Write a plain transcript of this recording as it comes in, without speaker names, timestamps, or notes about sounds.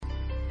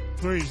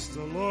Praise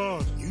the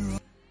Lord.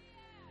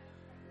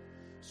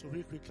 So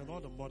real quick, can all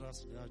the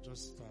mothers in the house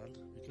just stand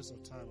because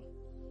of time?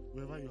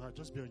 Wherever you are,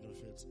 just be on your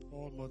feet.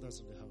 All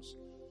mothers in the house.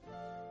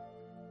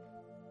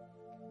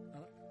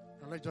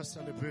 And let's just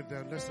celebrate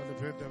them. Let's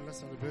celebrate them. Let's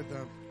celebrate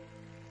them.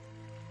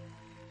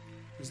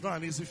 It's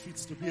not an easy feat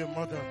to be a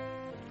mother.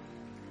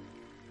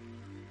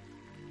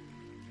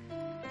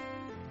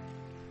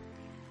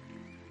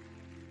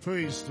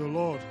 Praise the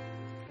Lord.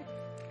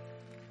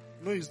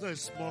 No, it's not a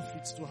small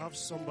feat to have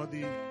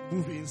somebody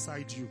move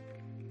inside you.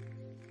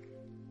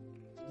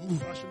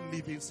 Actually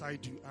live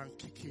inside you and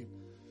kick in.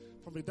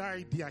 From that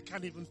idea, I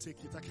can't even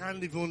take it. I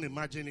can't even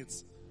imagine it.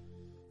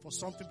 For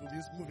something to be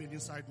moving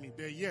inside me.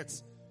 But yet,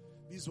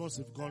 these ones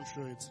have gone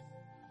through it.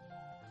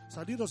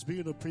 So I need us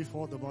begin to pray for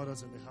all the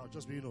mothers in the house.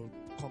 Just begin to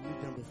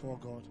commit them before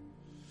God.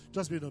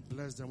 Just begin to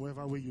bless them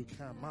wherever way you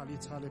can. Now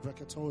these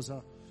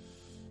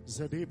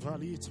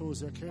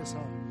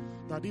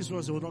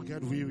ones, they will not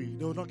get weary.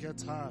 They will not get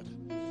tired.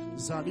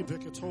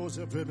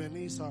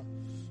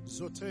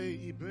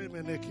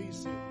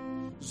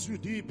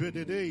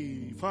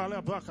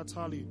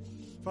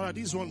 Father,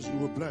 these ones you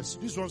will bless.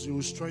 These ones you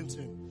will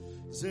strengthen.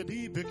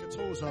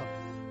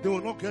 They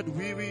will not get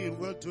weary in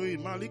well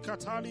doing.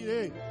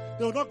 They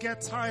will not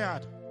get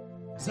tired.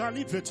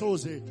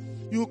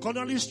 You will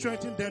continually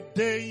strengthen them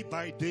day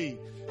by day.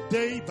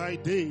 Day by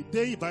day.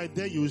 Day by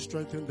day you will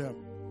strengthen them.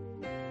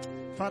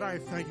 Father, I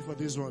thank you for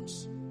these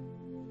ones.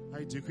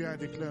 I decree, I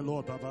declare,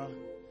 Lord, Baba,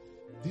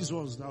 these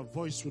ones, their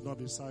voice will not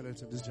be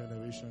silent in this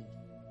generation.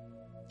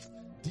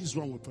 These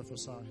ones will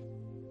prophesy.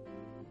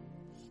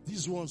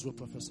 These ones will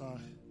prophesy.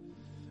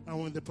 And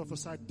when they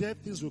prophesy,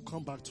 dead things will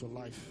come back to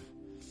life.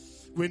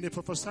 When they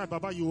prophesy,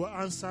 Baba, you will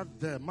answer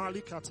them.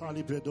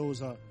 Malikatali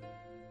Bedoza.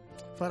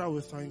 Father,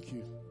 we thank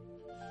you.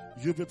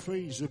 You'll be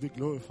praised, you'll be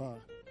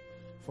glorified.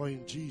 For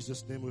in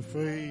Jesus' name we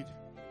prayed.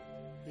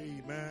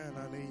 Amen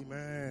and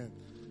amen.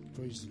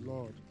 Praise the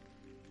Lord.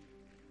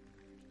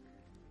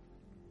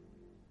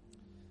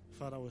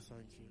 Father, we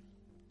thank you.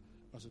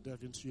 As we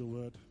delve into your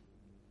word,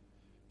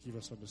 give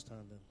us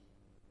understanding.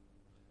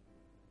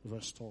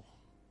 Restore.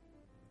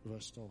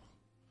 Restore.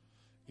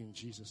 In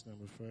Jesus' name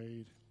we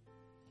prayed.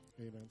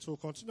 Amen. So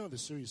continue on the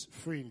series,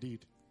 Free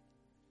Indeed.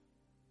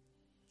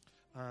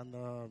 And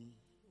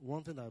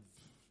one thing I've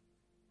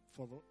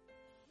followed,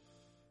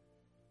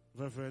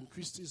 Reverend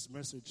Christie's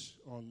message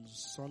on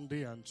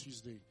Sunday and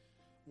Tuesday,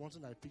 one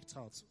thing I picked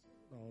out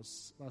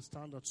that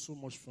stand out so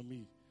much for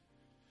me.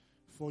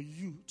 For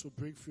you to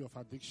break free of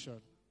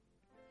addiction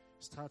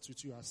starts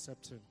with you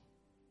accepting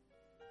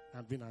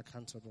and being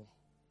accountable.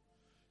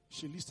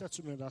 She listed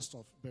too many other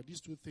stuff, but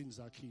these two things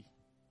are key.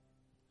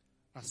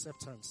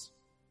 Acceptance.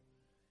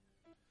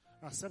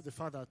 Accept the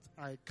fact that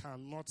I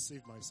cannot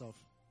save myself.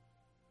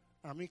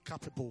 I'm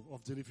incapable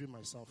of delivering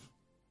myself.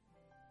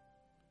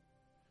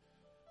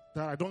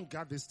 That I don't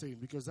get this thing,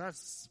 because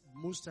that's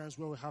most times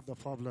where we have the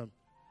problem.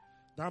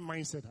 That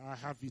mindset, I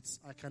have it,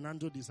 I can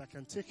handle this, I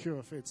can take care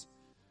of it.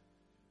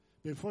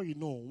 Before you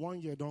know,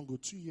 1 year don't go,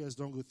 2 years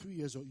don't go, 3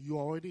 years, you're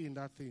already in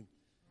that thing.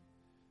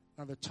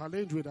 And the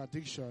challenge with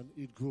addiction,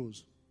 it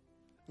grows.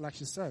 Like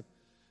she said,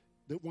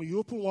 that when you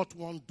open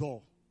one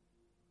door,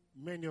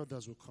 many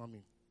others will come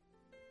in.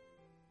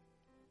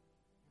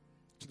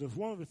 So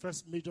one of the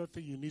first major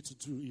thing you need to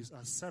do is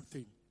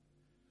accepting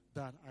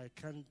that I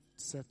can't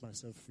set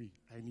myself free.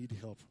 I need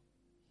help.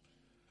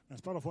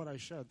 As part of what I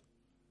shared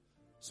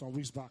some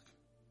weeks back,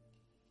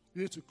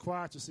 you need to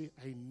cry to say,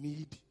 I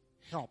need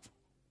help.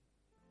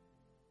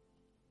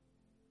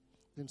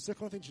 Then the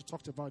second thing she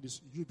talked about is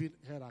you being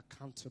held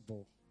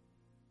accountable.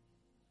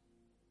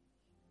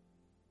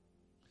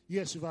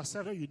 Yes, you've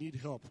accepted you need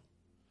help.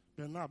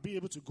 But now be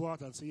able to go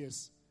out and say,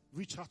 yes,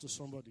 reach out to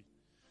somebody.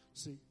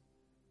 Say,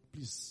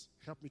 please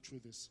help me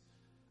through this.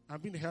 I'm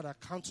being held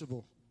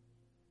accountable.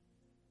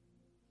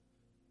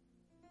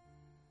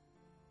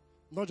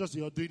 Not just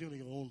you're doing it on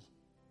your own.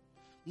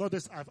 Not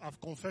just I've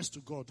confessed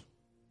to God.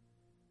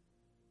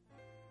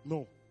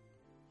 No.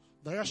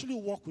 That you actually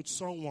walk with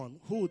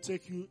someone who will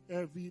take you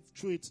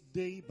through it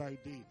day by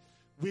day,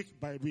 week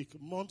by week,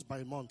 month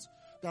by month.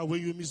 That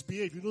when you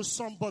misbehave, you know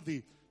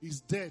somebody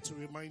is there to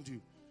remind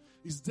you.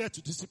 Is there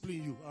to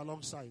discipline you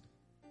alongside.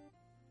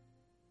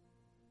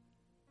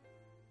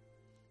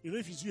 You know,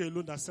 if it's you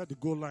alone that set the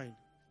goal line,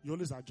 you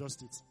always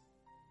adjust it.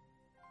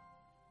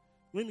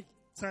 When the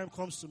time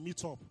comes to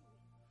meet up,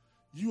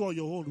 you on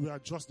your own will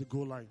adjust the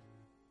goal line.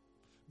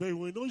 But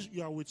when you know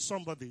you are with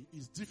somebody,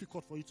 it's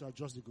difficult for you to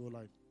adjust the goal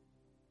line.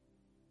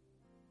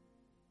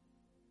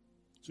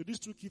 So these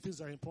two key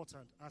things are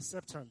important.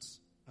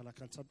 Acceptance and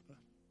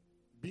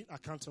being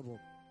accountable.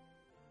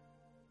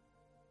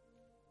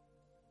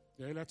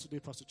 The earlier today,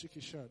 Pastor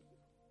Chiki shared,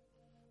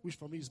 which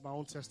for me is my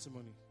own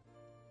testimony.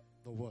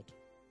 The word.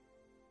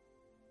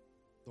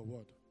 The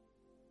word.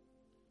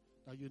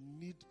 That you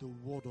need the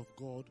word of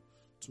God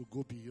to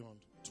go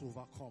beyond, to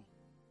overcome.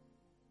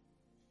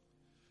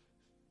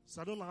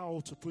 So I don't know how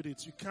to put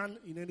it. You can't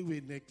in any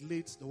way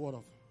neglect the word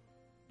of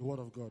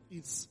God.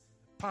 It's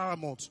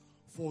paramount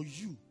for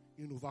you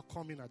in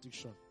overcoming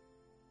addiction.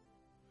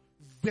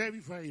 Very,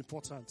 very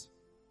important.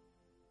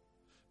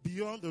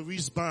 Beyond the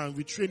wristband,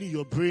 retraining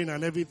your brain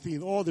and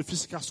everything, all the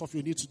physical stuff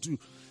you need to do.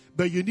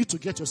 But you need to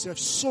get yourself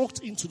soaked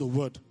into the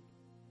word.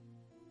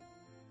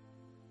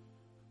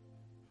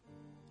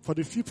 For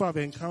the few people I've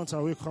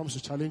encountered when it comes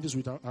to challenges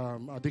with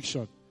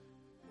addiction,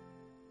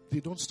 they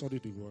don't study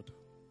the word.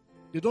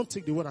 They don't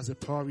take the word as a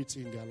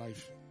priority in their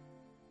life.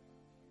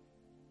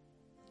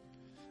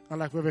 And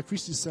like Reverend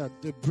Christy said,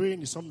 the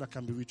brain is something that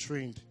can be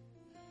retrained.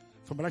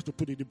 From I like to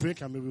put it, the brain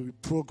can be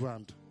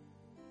reprogrammed.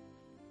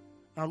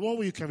 And one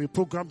way you can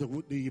reprogram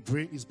the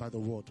brain is by the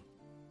word.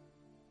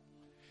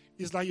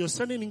 It's like you're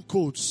sending in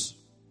codes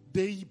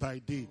day by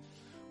day.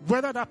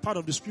 Whether that part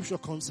of the scripture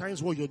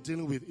concerns what you're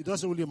dealing with, it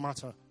doesn't really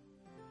matter.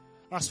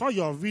 As far as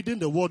you're reading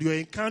the word, you're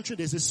encountering,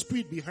 there's a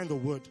spirit behind the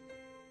word.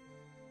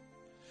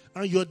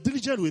 And you're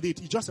diligent with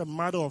it. It's just a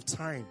matter of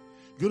time.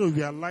 You're going to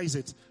realize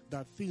it,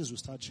 that things will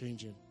start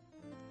changing.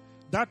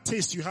 That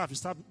taste you have will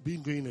start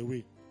going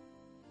away.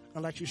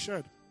 And like you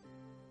shared,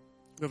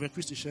 Reverend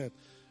Christy shared,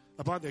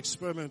 about the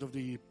experiment of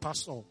the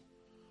pastor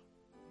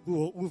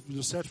who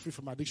was set free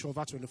from addiction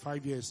over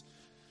 25 years,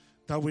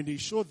 that when they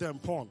showed them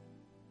porn,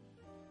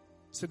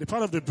 so the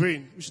part of the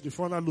brain, which is the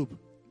frontal lobe,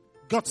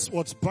 got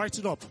what's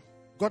brightened up,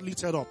 got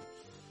lit up.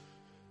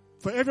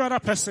 For every other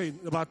person,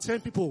 about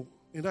 10 people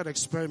in that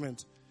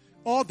experiment,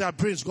 all their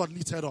brains got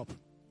lit up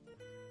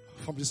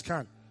from the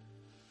scan.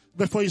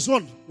 But for his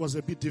own was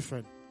a bit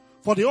different.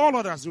 For the all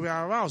others, they were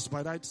aroused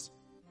by that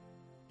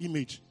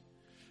image.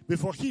 But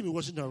for him, he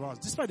wasn't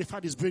aroused. Despite the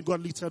fact his brain got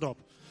lit up.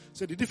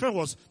 So the difference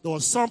was, there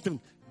was something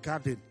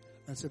guarding.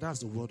 And said, that's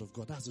the word of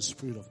God. That's the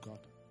Spirit of God.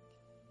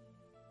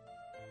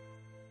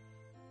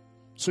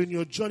 So in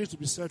your journey to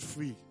be set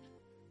free,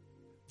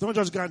 don't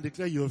just go and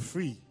declare you're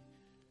free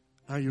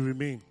and you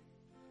remain.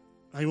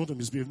 And you want to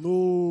misbehave.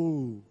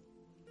 No.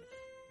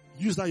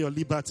 Use that your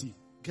liberty.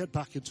 Get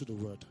back into the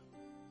word.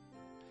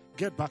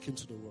 Get back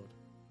into the word.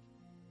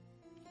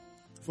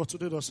 For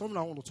today, there's something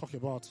I want to talk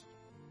about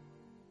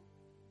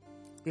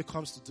when it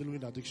comes to dealing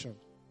with addiction.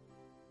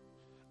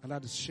 And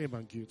that is shame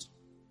and guilt.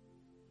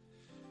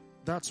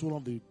 That's one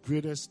of the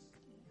greatest,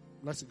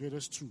 that's the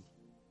greatest tool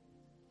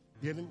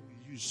the enemy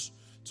will use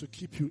to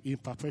keep you in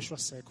perpetual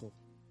cycle.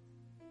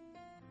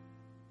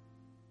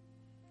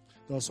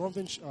 There was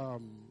something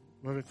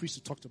Reverend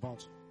Christy talked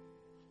about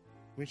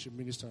when she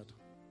ministered.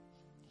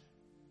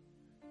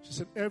 She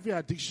said every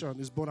addiction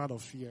is born out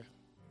of fear.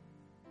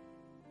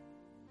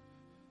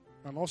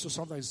 And also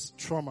sometimes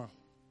trauma.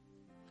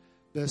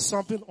 There's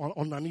something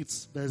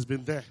underneath that has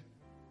been there.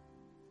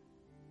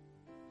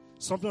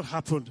 Something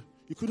happened.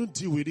 You couldn't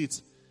deal with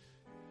it.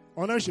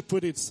 Or now she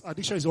put it,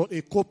 addiction is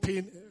a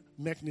coping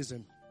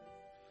mechanism.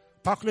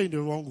 Particularly in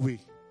the wrong way.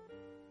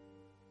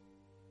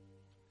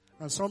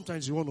 And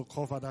sometimes you want to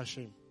cover that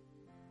shame.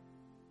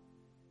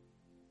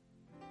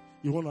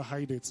 You want to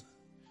hide it.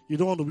 You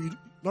don't want to be,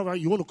 not right,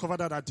 you want to cover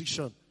that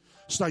addiction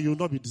so that you will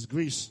not be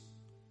disgraced.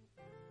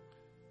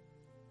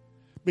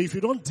 But if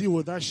you don't deal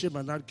with that shame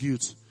and that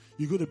guilt,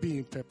 you're going to be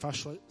in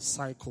perpetual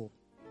cycle.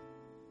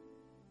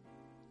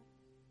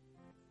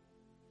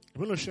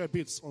 I'm going to share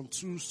bits on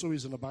two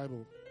stories in the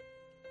Bible.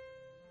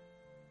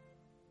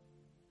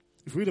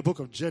 If you read the book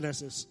of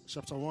Genesis,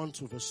 chapter 1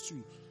 to verse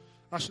 2,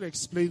 actually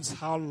explains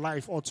how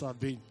life ought to have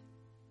been.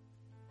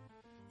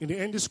 In the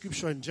ending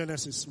scripture in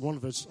Genesis 1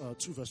 verse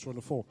 2 verse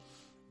 24,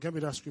 give me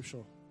that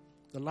scripture.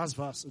 The last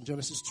verse in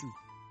Genesis 2.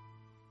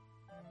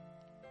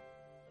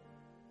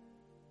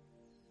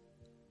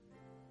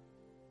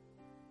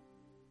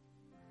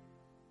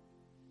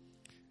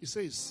 It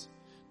says,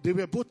 they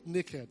were both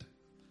naked,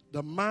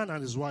 the man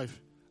and his wife,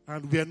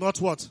 and were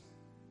not what?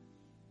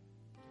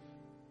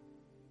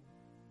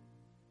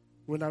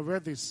 When I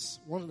read this,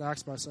 one thing I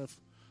asked myself,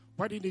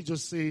 why didn't he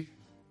just say,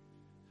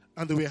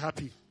 and they were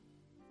happy?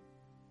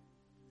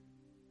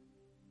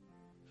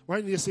 Why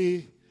didn't he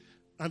say,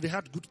 and they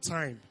had good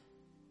time?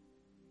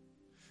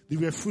 They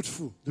were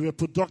fruitful. They were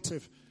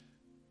productive.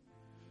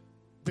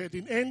 But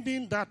in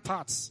ending that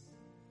part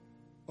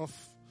of,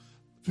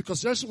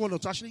 because Jesus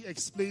wanted to actually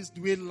explain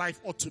the way life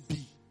ought to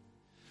be.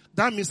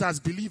 That means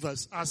as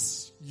believers,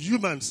 as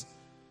humans,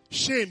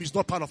 shame is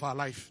not part of our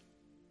life.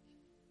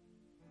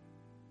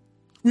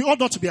 We ought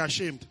not to be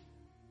ashamed.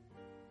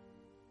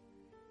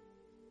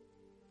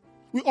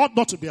 We ought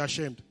not to be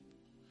ashamed.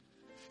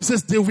 He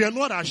says they were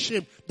not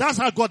ashamed. That's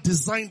how God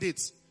designed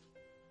it.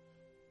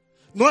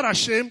 Not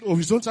ashamed of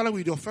his own talent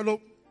with your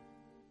fellow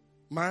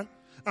man,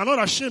 and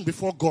not ashamed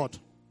before God.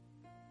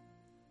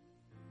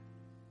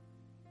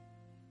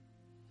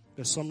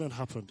 There's something that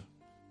happened.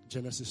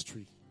 Genesis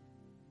 3.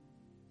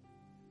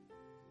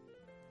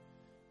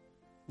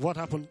 What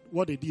happened?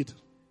 What they did.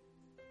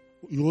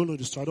 You all know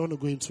the story. I don't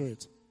want to go into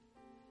it.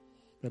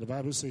 But the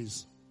Bible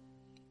says,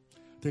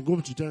 then go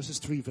to Genesis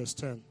 3 verse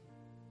 10.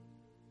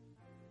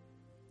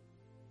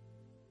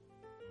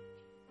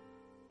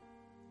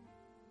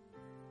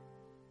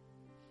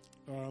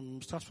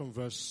 Start from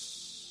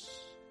verse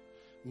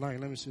 9.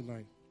 Let me see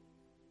 9.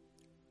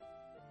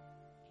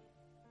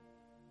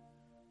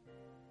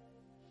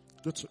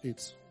 Go to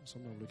 8.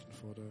 Something I'm looking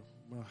for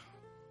there.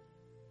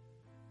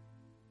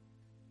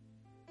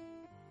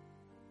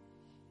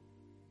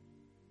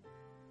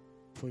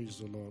 Praise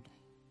the Lord.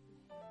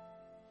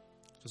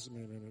 Just a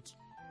minute.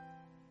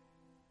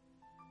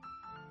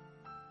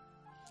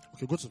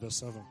 Okay, go to verse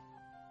 7.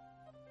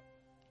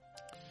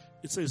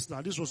 It says,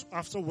 now this was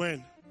after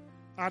when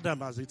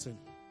Adam has eaten.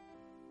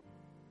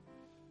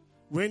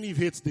 When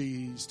Eve ate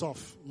the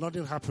stuff,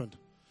 nothing happened.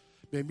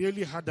 But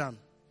merely Adam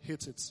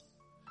ate it.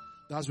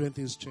 That's when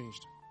things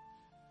changed.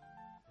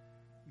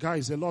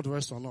 Guys, the Lord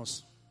rests on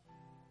us.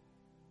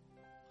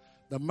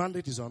 The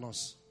mandate is on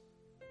us.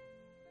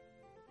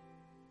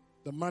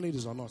 The mandate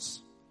is on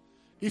us.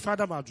 If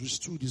Adam had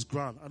withstood his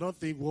ground, I don't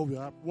think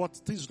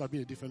things would have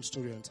been a different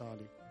story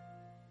entirely.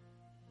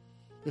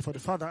 But for the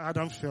fact that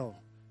Adam fell,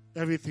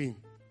 everything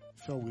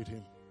fell with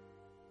him.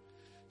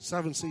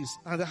 7 says,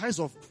 and the eyes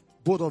of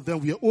both of them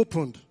were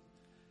opened,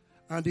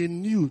 and they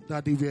knew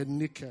that they were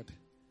naked.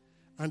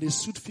 And they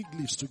sewed fig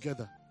leaves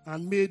together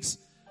and made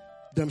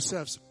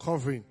themselves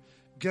covering.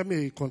 Give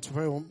me a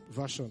contemporary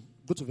version.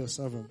 Go to verse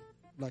 7,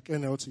 like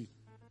NLT.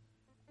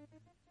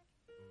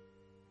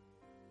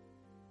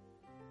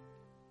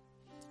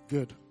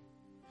 Good.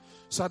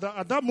 So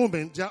at that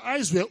moment, their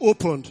eyes were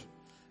opened,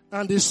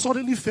 and they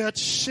suddenly felt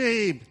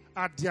shame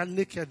at their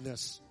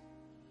nakedness.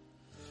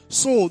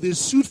 So they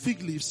sewed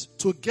fig leaves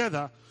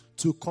together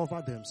to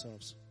cover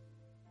themselves.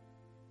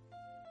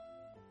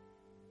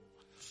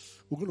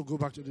 We're going to go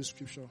back to this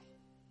scripture.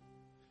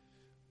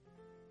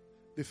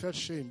 They felt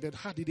shame, but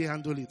how did they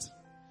handle it?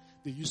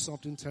 They used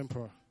something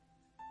temporal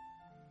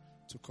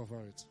to cover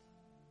it.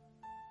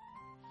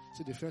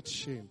 So they felt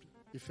shamed.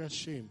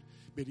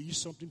 But they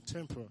used something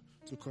temporal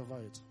to cover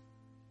it.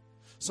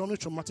 Something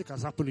traumatic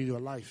has happened in your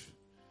life.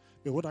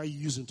 But what are you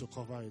using to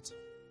cover it?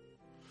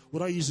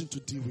 What are you using to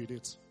deal with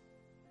it?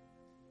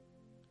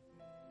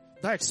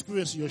 That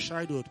experience in your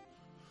childhood,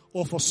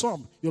 or for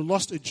some, you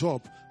lost a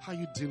job, how are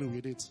you dealing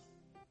with it?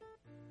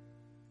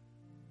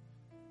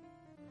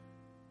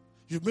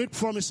 You've made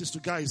promises to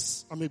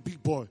guys, I'm a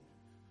big boy.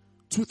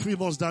 2-3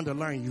 months down the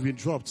line, you've been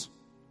dropped.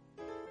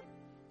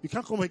 You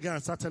can't come again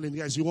and start telling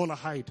guys you want to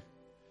hide.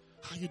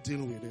 How are you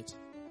dealing with it?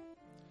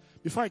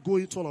 Before I go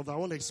into all of that, I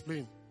want to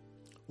explain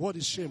what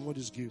is shame, what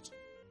is guilt.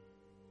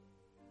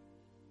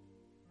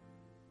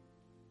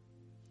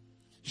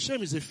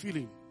 Shame is a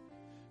feeling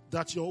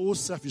that your own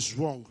self is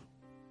wrong.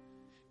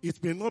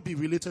 It may not be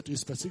related to a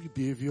specific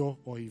behavior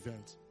or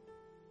event.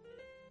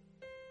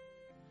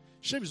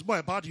 Shame is more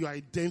about your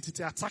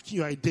identity, attacking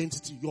your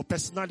identity, your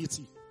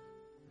personality.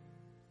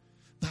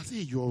 That,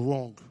 hey, you're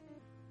wrong.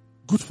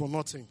 Good for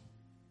nothing.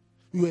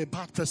 You're a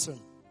bad person.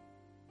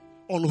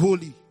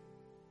 Unholy.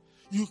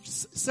 You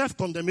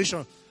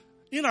self-condemnation.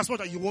 In as much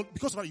that you want,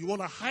 because of that, you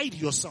want to hide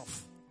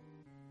yourself.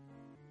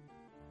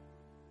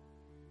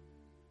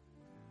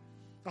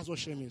 That's what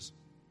shame is.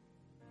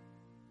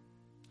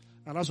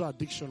 And that's what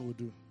addiction will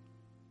do.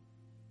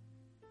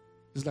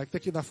 It's like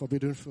taking that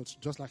forbidden fruit,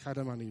 just like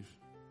Adam and Eve.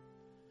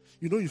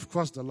 You know you've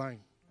crossed the line.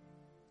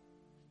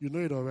 You know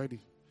it already.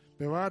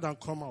 But rather than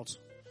come out,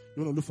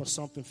 you want to look for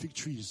something, fig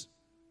trees,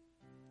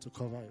 to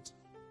cover it.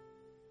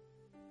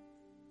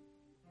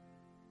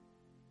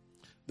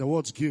 The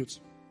word's guilt.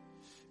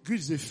 Guilt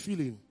is a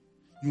feeling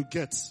you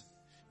get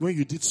when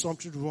you did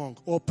something wrong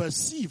or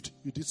perceived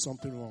you did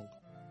something wrong.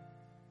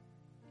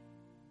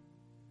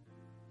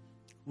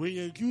 When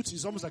you're guilty,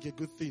 it's almost like a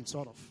good thing,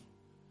 sort of.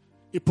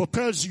 It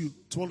propels you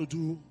to want to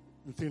do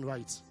the thing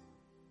right.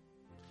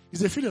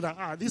 It's a feeling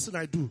that, this thing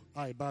I do,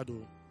 bad.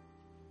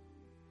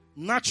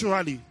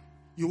 Naturally,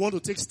 you want to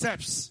take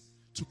steps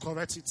to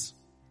correct it.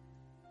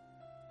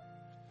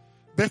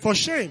 But for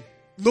shame,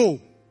 no.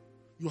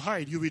 You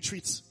hide, you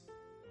retreat.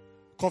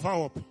 Cover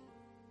up.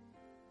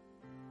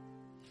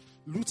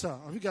 Luther,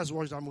 have you guys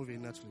watched that movie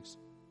on Netflix?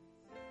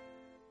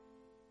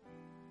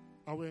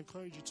 I will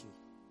encourage you to.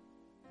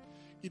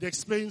 It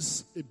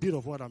explains a bit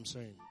of what I'm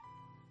saying.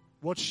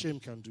 What shame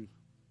can do.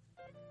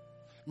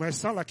 It might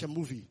sound like a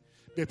movie,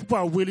 but people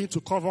are willing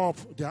to cover up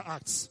their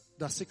acts,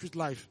 their secret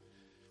life,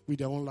 with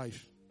their own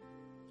life.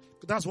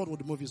 That's what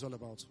the movie is all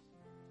about.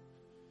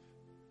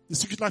 The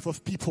secret life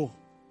of people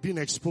being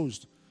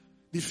exposed.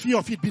 The fear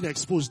of it being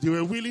exposed. They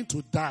were willing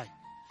to die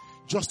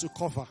just to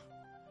cover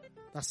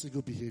that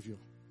single behavior.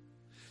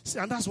 See,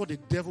 and that's what the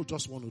devil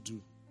just want to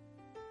do.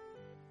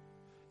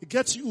 It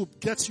gets you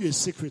a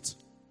secret.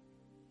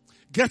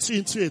 Gets you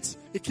into it.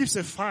 It keeps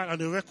a file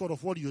and a record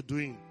of what you're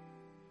doing.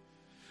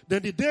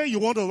 Then the day you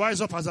want to rise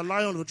up as a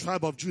lion of the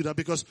tribe of Judah,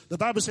 because the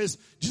Bible says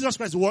Jesus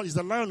Christ is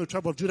the lion of the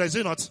tribe of Judah, is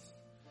it not?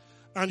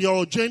 And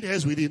you're joined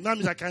heirs with it. That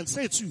means I can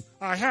say to you,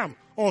 I am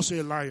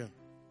also a lion.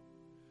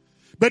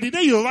 But the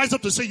day you rise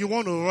up to say you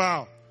want to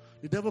roar,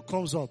 the devil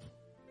comes up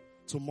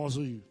to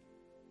muzzle you.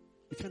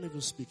 You can't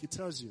even speak. He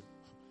tells you,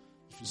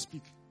 if you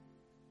speak,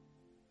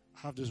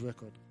 I have this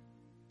record.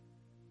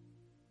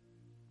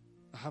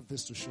 I have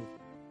this to show.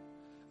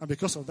 And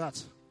because of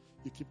that,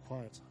 you keep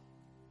quiet.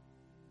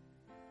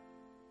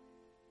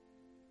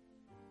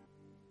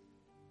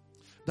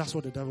 That's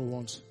what the devil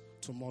wants,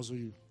 to muzzle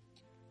you.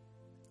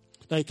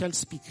 That you can't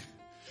speak.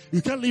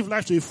 You can't live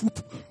life to a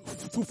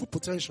full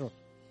potential.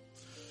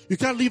 You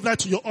can't live life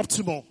to your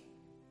optimal.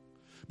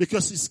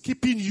 Because it's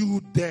keeping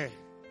you there.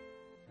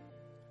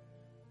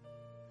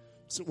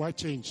 So why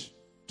change?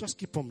 Just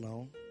keep them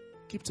now.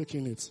 Keep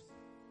taking it.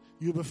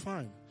 You'll be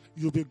fine.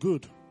 You'll be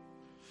good.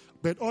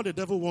 But all the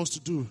devil wants to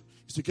do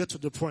is to get to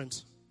the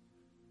point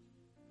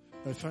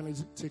that finally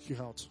take you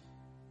out.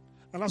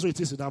 And that's what it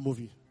is in that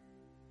movie.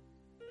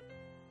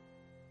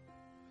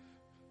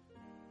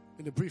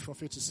 In the brief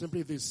of it, it's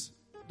simply this.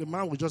 The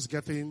man will just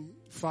get in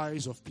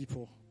files of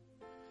people,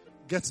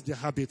 gets their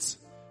habits,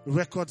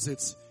 records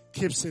it,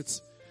 keeps it.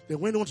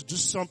 Then when they want to do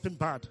something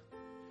bad,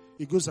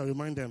 he goes and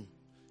reminds them,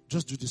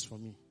 just do this for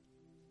me.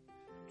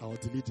 I will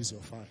delete this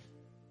your file.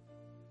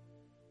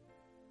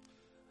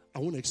 I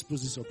won't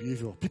expose this your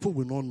behavior. People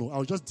will not know.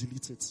 I'll just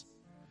delete it.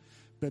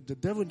 But the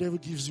devil never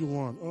gives you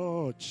one.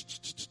 Oh,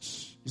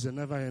 it's a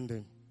never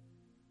ending.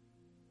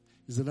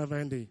 It's a never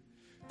ending.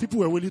 People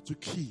were willing to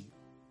kill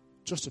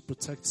just to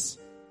protect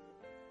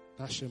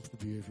that shameful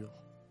behavior.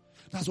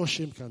 That's what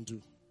shame can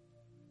do.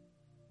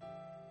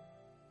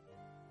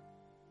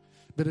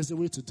 But there's a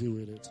way to deal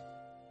with it.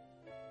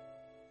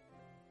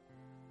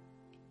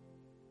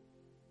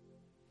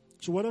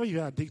 So whatever you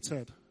are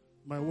addicted,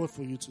 my word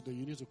for you today,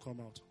 you need to come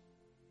out.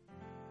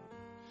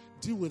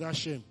 Deal with that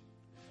shame.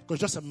 Because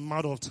just a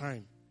matter of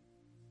time.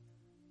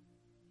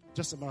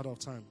 Just a matter of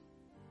time.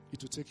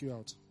 It will take you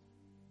out.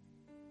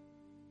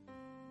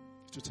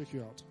 It will take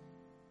you out.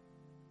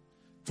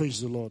 Praise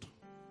the Lord.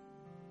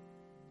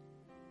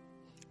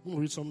 I'm going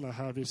to read something I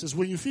have. It says,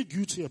 when you feel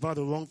guilty about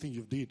the wrong thing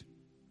you did,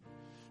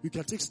 you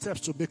can take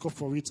steps to make up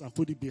for it and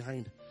put it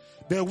behind.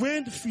 But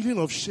when the feeling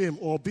of shame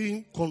or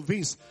being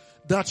convinced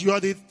that you are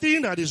the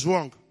thing that is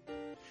wrong,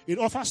 it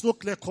offers no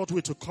clear-cut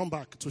way to come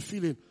back to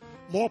feeling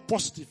more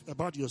positive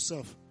about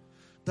yourself.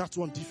 That's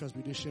one difference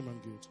between shame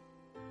and guilt.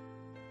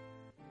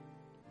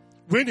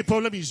 When the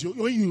problem is you,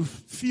 when you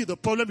feel the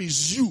problem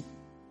is you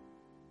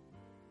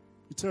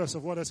tell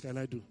yourself, what else can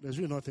I do? There's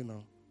really nothing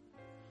now.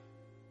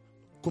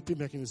 Coping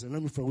mechanism.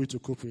 Let me find a way to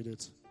cope with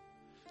it.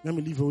 Let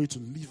me live a way to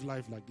live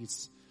life like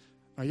this.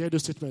 I hear the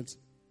statement,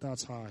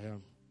 that's how I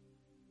am.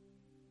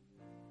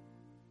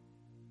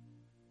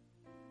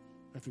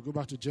 If you go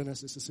back to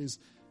Genesis, it says,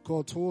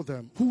 God told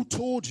them, who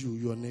told you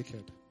you are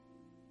naked?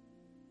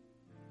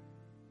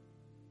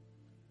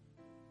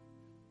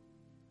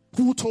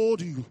 Who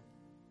told you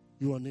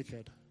you are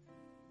naked?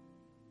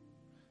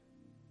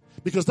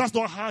 Because that's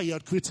not how he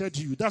had created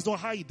you. That's not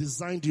how he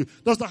designed you.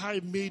 That's not how he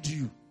made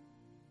you.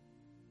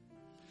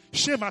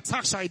 Shame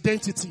attacks your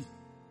identity.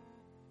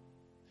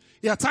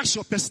 It attacks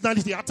your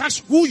personality. It attacks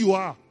who you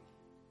are.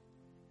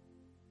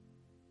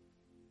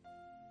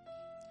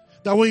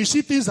 That when you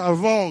see things are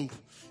wrong,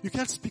 you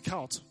can't speak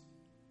out.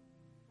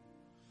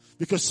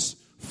 Because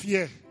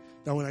fear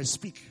that when I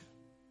speak,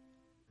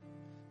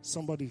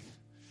 somebody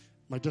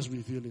might just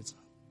reveal it.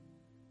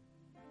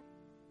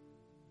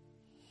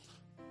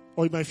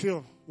 Or you might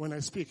feel, when I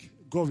speak,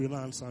 God will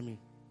not answer me.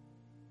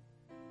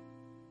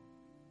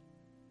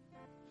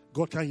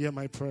 God can't hear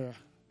my prayer.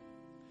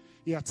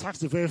 He attacks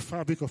the very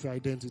fabric of your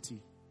identity.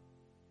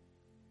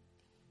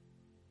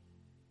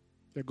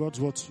 That God's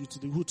word to you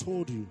today. Who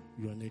told you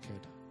you are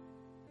naked?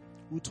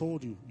 Who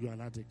told you you are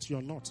an addict? You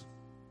are not.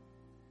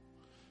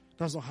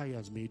 That's not how he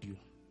has made you.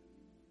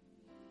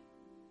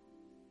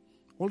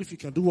 Only if you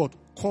can do what?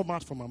 Come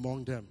out from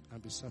among them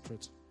and be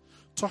separate.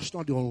 Touch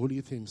not the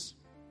unholy things.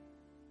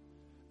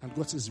 And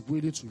God is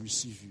willing to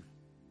receive you.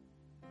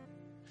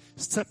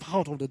 Step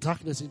out of the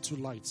darkness into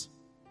light.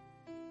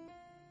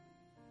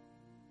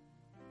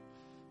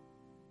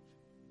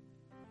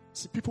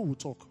 See, people will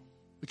talk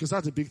because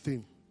that's a big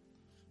thing.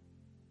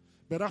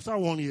 But after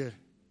 1 year,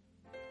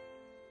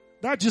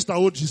 that's just the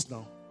old gist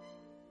now.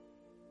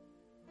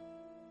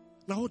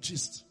 The old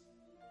gist.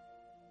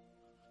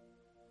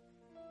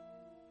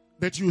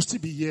 But you will still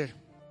be here.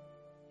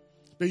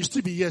 But you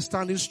still be here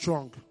standing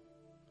strong.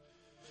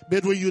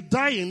 But when you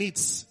die in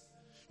it,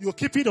 you'll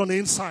keep it on the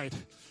inside.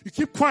 You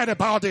keep quiet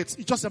about it.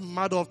 It's just a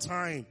matter of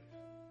time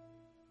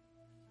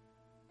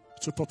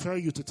to prepare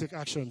you to take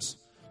actions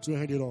to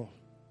end it all.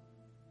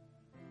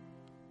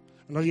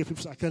 And now you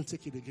people say, I can't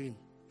take it again.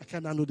 I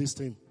can't handle this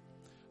thing.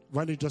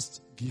 Why don't you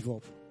just give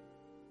up?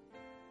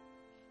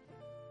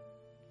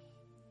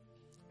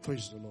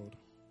 Praise the Lord.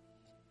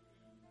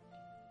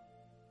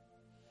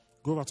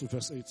 Go back to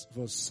verse 8,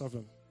 verse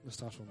 7. Let's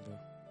start from there.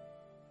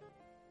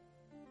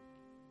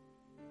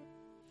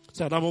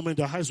 So at that moment,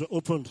 their eyes were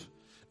opened,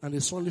 and they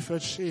suddenly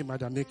felt shame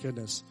at their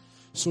nakedness.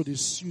 So they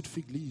sewed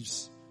fig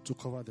leaves to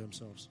cover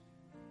themselves.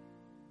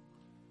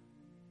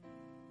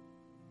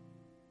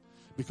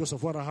 Because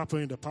of what had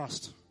happened in the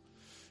past,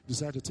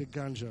 decided to take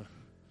ganja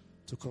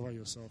to cover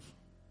yourself.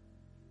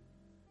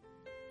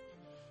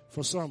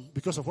 For some,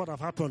 because of what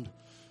have happened,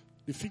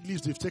 the fig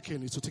leaves they've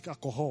taken is to take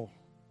alcohol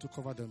to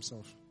cover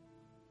themselves.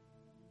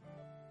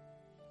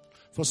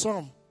 For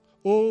some,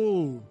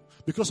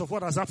 because of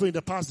what has happened in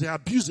the past, the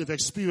abuse they've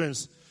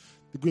experienced,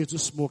 they go into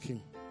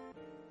smoking.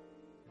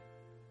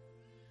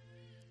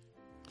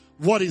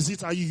 What is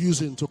it are you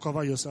using to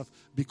cover yourself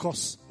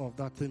because of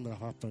that thing that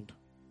happened?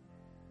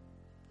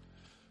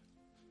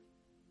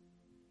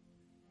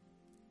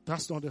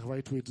 That's not the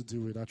right way to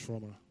deal with that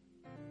trauma.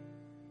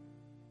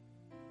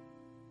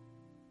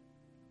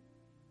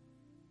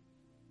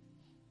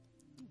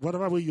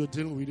 whatever way you're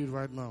dealing with it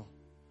right now,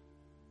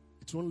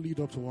 it won't lead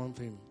up to one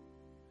thing,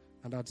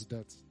 and that's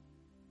death.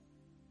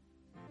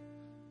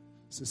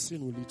 So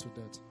sin will lead to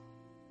death.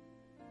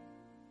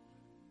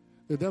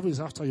 The devil is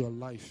after your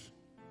life.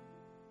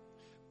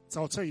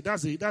 So I'll tell you,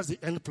 that's the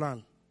end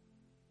plan.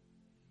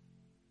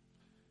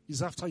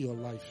 He's after your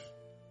life.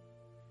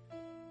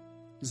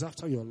 He's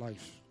after your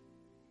life.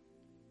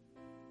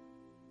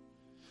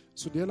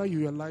 So the earlier you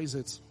realize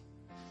it,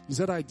 is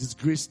that I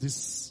disgrace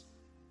this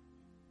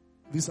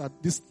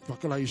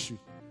particular issue,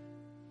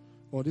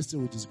 or this thing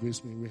will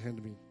disgrace me, will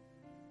hand me.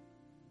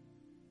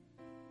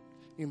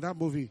 In that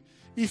movie,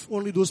 if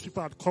only those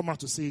people had come out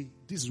to say,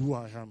 this is who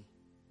I am.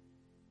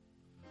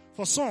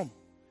 For some,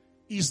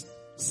 is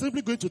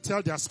simply going to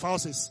tell their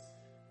spouses,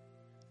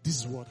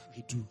 this is what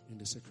I do in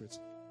the secret.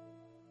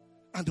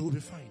 And they will be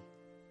fine.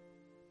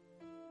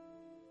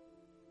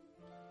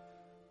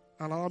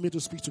 And allow me to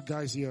speak to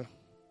guys here.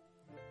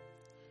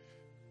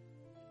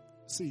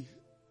 See,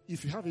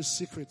 if you have a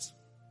secret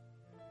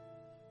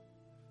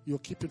you're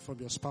keeping from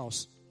your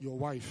spouse, your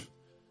wife,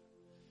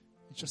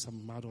 it's just a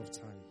matter of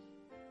time.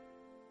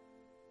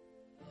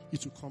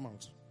 It will come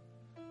out.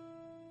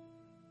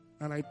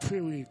 And I pray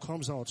when it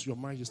comes out, your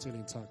mind is still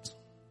intact.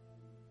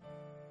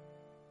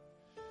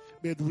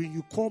 But when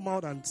you come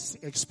out and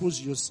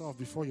expose yourself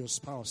before your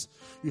spouse,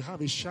 you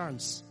have a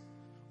chance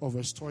of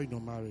restoring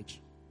your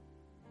marriage.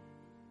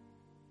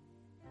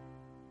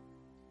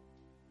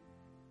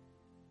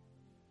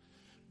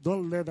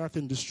 Don't let that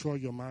thing destroy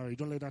your marriage.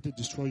 Don't let that thing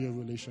destroy your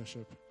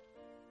relationship.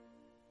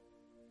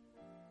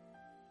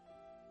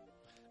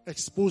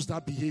 Expose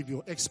that behavior.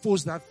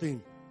 Expose that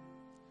thing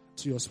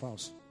to your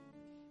spouse.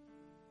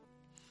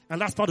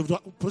 And that's part of the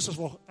process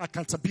for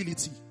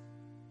accountability.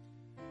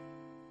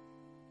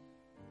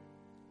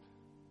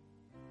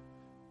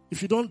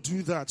 If you don't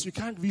do that, you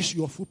can't reach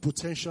your full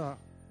potential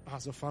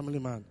as a family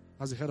man,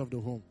 as the head of the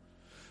home.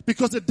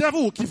 Because the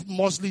devil will keep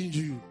muzzling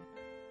you.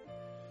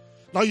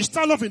 Now you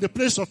stand up in the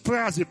place of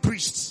prayer as a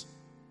priest.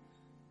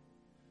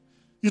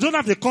 You don't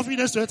have the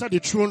confidence to enter the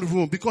throne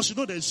room because you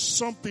know there's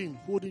something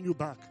holding you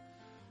back.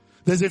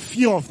 There's a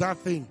fear of that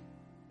thing.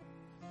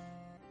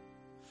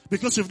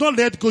 Because you've not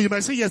let go, you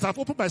might say, yes, I've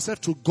opened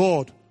myself to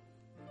God.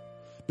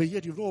 But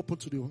yet you've not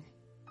opened to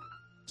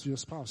your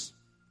spouse.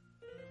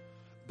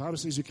 The Bible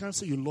says you can't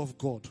say you love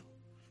God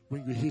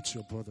when you hate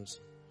your brothers.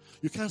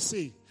 You can't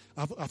say,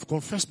 I've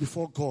confessed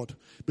before God,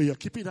 but you're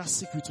keeping that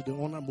secret to the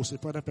honor most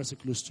important person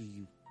close to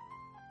you.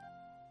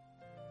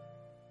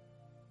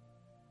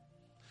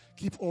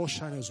 Keep all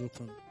channels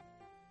open.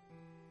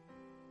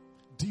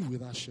 Deal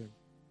with that shame.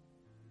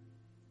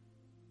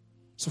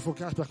 So for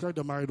guys, particularly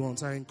the married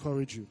ones, I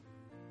encourage you.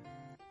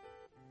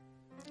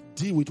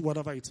 Deal with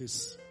whatever it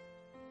is.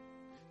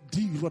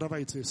 Deal with whatever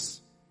it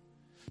is.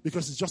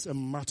 Because it's just a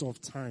matter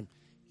of time.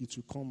 It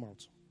will come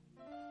out.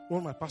 One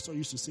of my pastors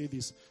used to say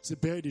this. Say,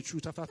 bury the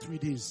truth. After 3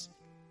 days,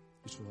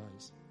 it will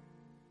rise.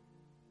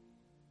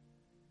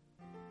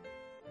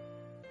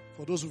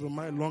 For those who've been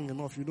married long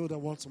enough, you know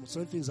that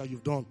some things that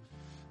you've done.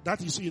 That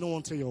you see, you don't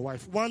want to tell your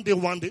wife. One day,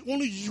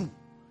 only you,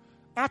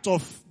 out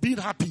of being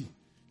happy,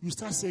 you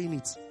start saying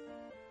it.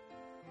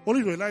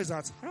 Only realize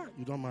that,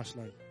 you don't match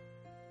line.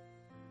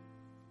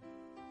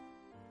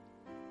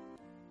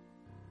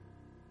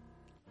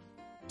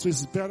 So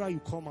it's better you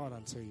come out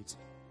and say it.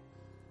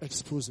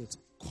 Expose it.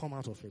 Come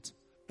out of it.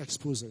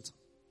 Expose it.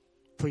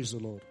 Praise the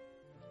Lord.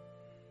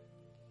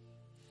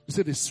 You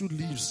say they sewed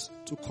leaves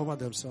to cover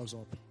themselves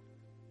up.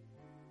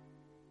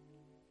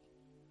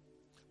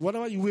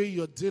 Whatever way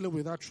you're dealing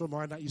with that trauma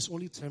right now is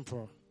only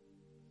temporal.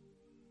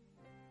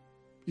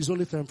 It's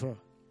only temporal.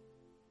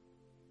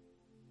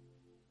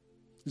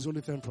 It's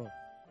only temporal.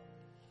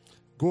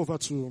 Go over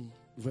to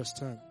verse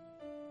 10.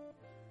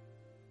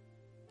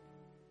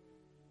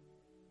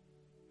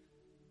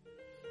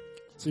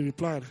 So he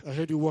replied, I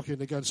heard you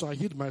walking again. So I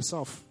hid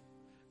myself.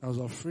 I was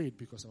afraid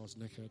because I was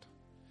naked.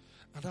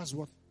 And that's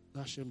what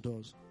that shame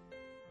does.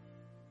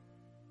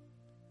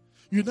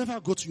 You never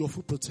go to your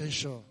full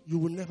potential. You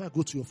will never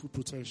go to your full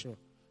potential.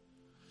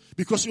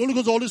 Because you're only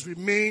going to always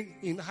remain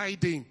in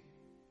hiding.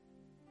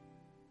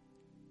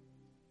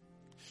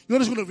 You're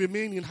always going to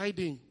remain in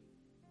hiding.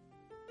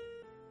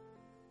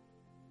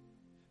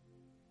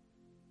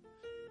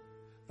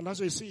 And that's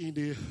what you see in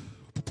the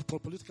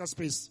political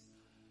space.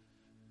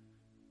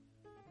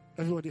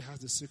 Everybody has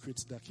the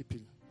secrets they're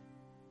keeping.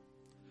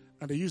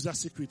 And they use that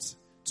secret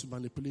to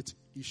manipulate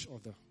each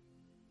other.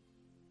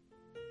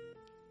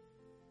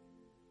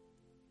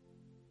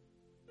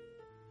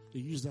 They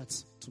use that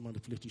to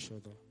manipulate each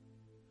other.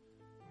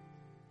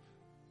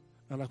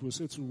 And like we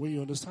say too, when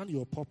you understand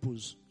your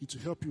purpose, it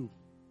will help you,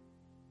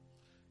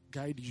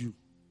 guide you.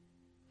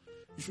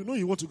 If you know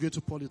you want to get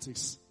into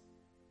politics,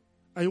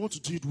 and you want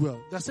to do it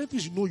well, there are certain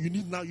things you know you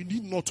need now, you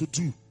need not to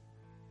do.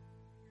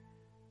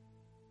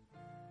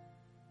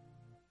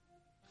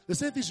 There are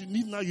certain things you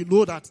need now, you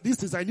know that these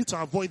things I need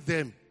to avoid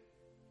them.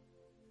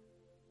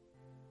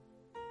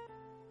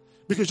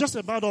 Because just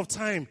a matter of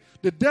time,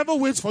 the devil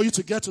waits for you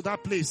to get to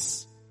that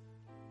place.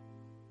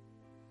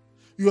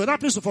 You are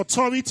that place of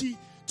authority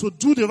to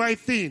do the right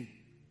thing,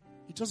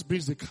 it just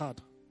brings the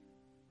card.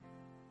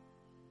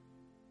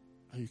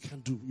 And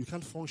you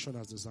can't function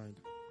as designed.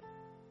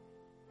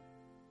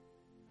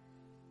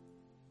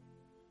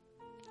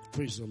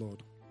 Praise the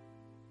Lord.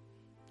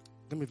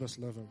 Give me verse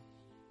 11.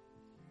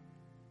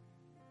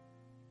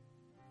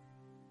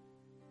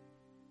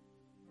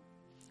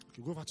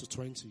 Okay, go back to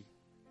 20.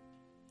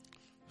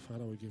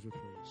 Father, we give you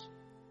praise.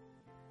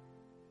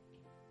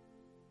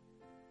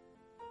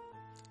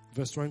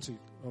 Verse 20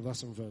 of that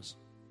same verse.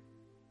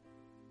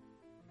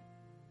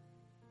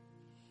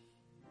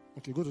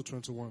 Okay, go to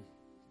 21.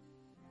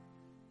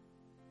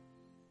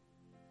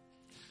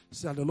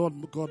 See, and the Lord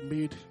God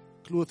made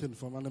clothing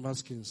from animal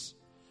skins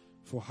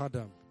for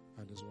Adam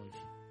and his wife.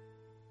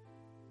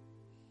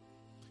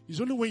 It's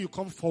only when you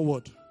come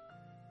forward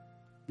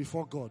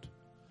before God,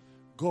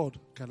 God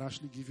can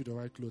actually give you the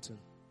right clothing.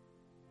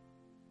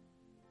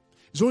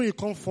 It's when you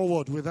come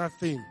forward with that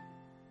thing,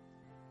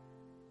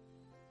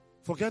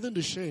 forgetting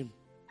the shame,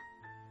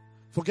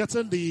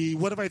 forgetting the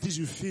whatever it is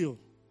you feel.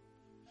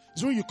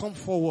 It's when you come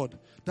forward,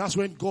 that's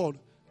when God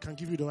can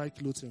give you the right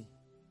clothing.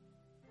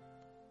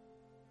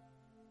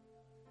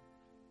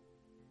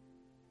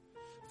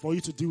 For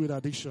you to deal with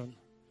addiction,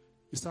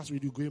 it starts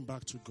with you going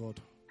back to God.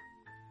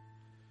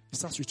 It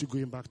starts with you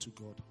going back to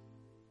God.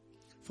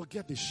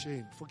 Forget the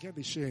shame. Forget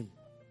the shame.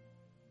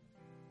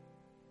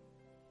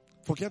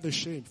 Forget the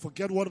shame.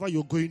 Forget whatever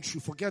you're going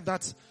through. Forget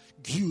that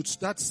guilt.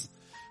 That's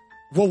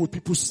what will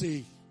people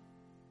say?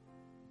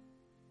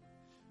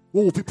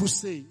 What will people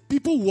say?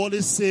 People will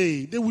always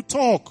say. They will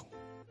talk.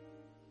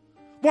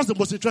 What's the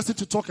most interesting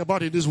to talk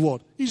about in this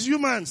world? It's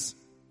humans.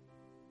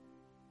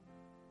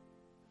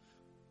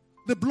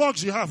 The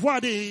blogs you have, why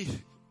do you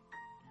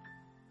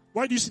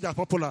see that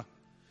popular?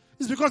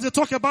 It's because they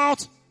talk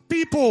about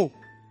people.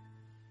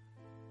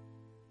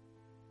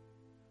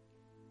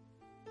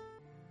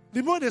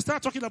 The more they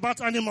start talking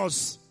about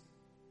animals,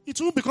 it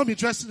will become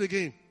interesting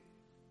again.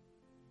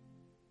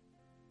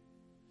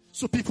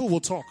 So people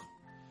will talk.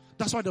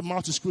 That's what the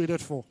mouth is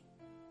created for.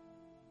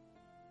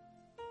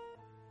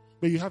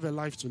 But you have a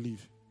life to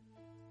live.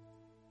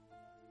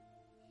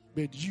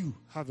 But you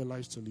have a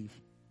life to live.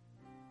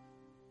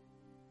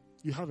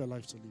 You have a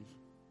life to live.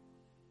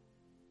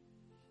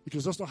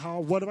 Because that's not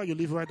how, whatever you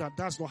live right now,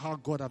 that's not how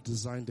God has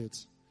designed it.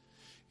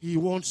 He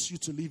wants you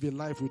to live a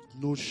life with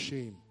no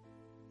shame.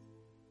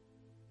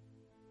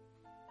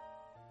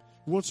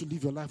 He wants to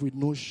live your life with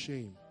no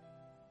shame.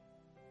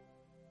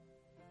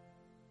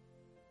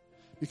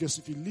 Because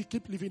if you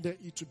keep living there,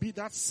 it will be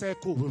that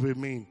circle will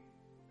remain.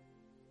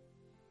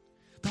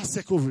 That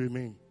circle will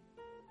remain.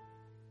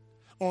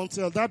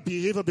 Until that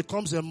behavior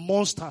becomes a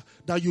monster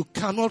that you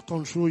cannot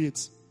control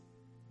it.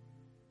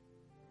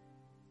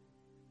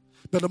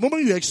 But the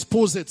moment you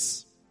expose it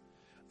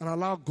and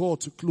allow God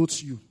to clothe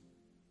you,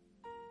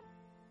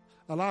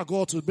 allow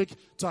God to make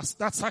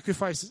that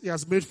sacrifice He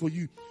has made for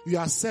you, you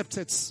accept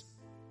it.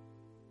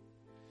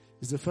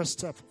 It's the first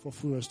step for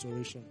full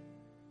restoration.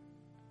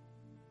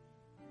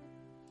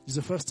 It's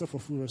the first step for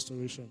full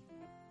restoration.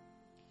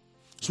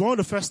 So one of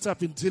the first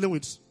steps in dealing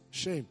with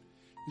shame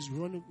is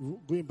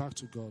going back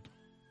to God.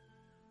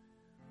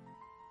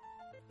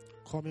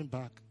 Coming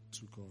back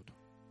to God.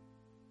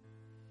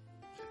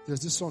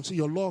 There's this song, see,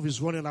 your love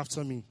is running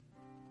after me.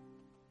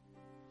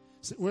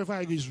 See, whoever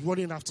is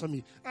running after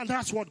me. And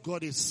that's what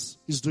God is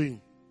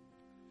doing.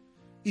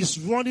 He's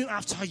running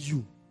after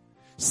you.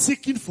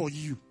 Seeking for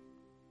you.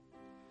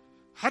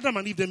 Adam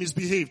and Eve, they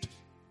misbehaved.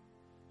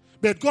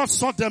 But God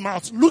sought them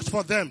out, looked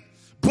for them,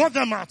 brought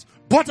them out,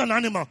 bought an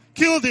animal,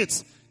 killed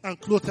it, and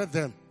clothed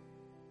them.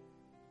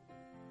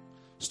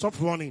 Stop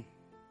running.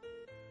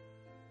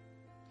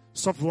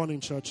 Stop running,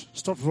 church.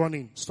 Stop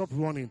running. Stop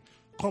running.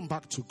 Come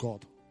back to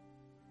God.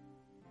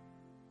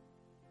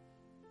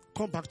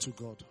 Come back to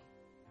God.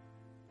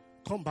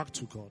 Come back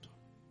to God.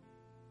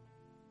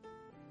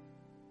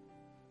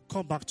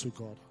 Come back to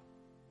God.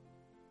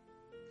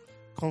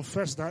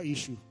 Confess that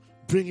issue.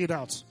 Bring it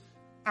out.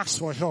 Ask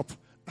for help.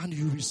 And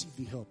you receive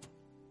the help.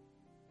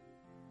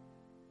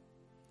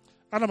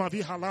 Adam, have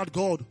you allowed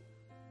God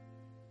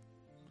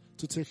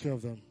to take care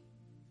of them?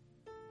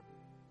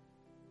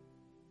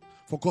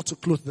 For God to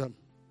clothe them?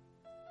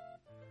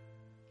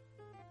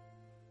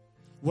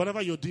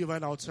 Whatever you're doing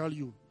right now, I'll tell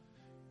you,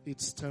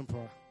 it's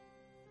temporary.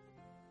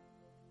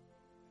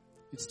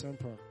 It's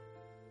temporary.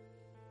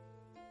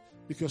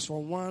 Because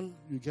from one,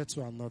 you get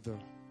to another.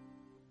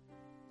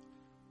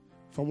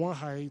 From one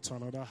high to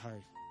another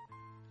high.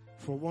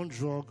 From one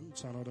drug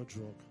to another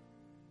drug.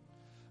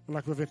 And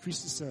like Reverend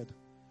Christy said,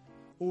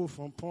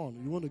 from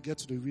porn, you want to get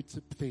to the real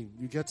thing.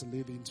 You get a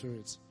lady into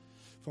it.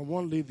 From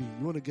one lady,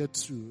 you want to get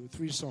to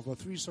threesome. For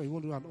threesome, you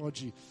want to do an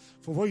orgy.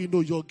 For what you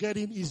know, you're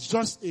getting is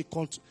just a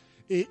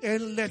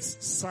endless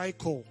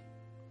cycle.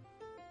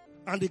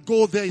 And the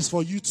goal there is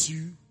for you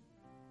to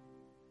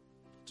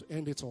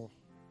end it all.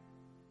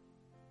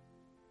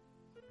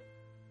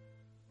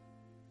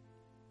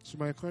 So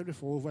my encouragement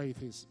for over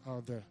it is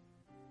out there.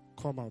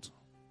 Come out.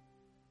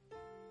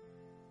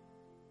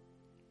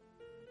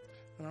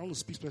 And I want to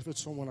speak specifically to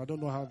someone. I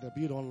don't know how they'll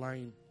be it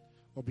online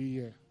or be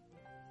here.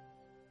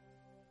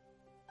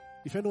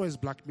 If anyone is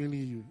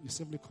blackmailing you, you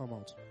simply come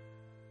out.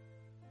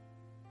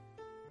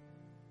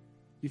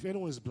 If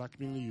anyone is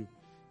blackmailing you,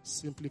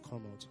 simply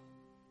come out.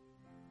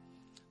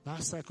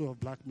 That cycle of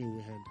blackmail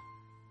will end.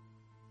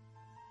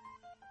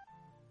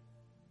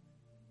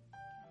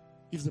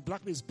 If the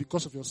blackmail is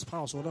because of your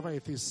spouse or whatever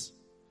it is,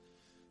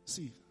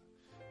 see,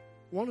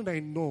 one thing I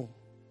know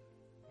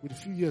with a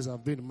few years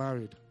I've been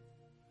married,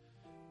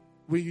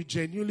 when you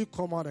genuinely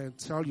come out and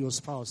tell your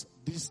spouse,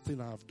 this thing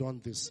I have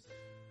done this,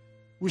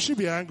 will she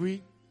be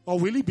angry? Or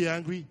will he be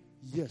angry?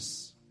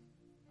 Yes.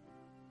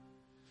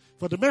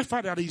 For the mere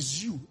fact that it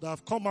is you that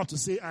have come out to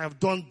say, I have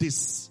done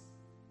this.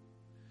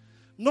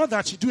 Not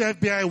that you do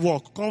FBI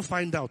work, come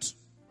find out.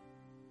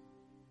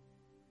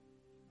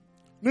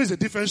 No, it's a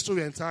different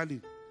story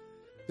entirely.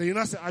 Then you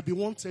now say, I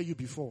won't tell you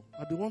before.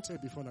 I won't tell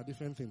you before, a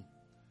different thing.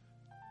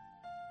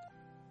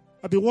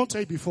 I won't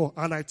tell you before,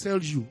 and I tell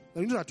you.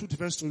 Then you know that two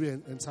different stories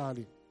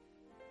entirely.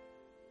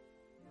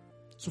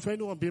 So for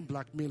anyone being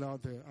blackmailed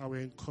out there, I will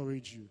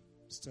encourage you,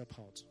 step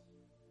out.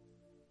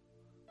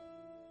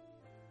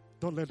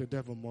 Don't let the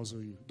devil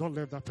muzzle you. Don't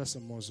let that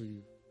person muzzle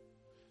you.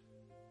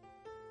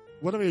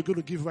 Whatever you're going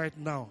to give right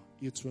now,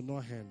 it will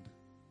not end.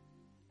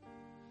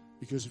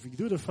 Because if you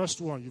do the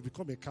first one, you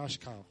become a cash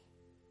cow.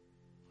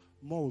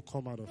 More will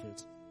come out of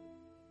it.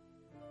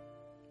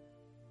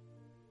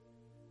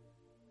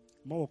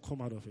 More will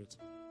come out of it.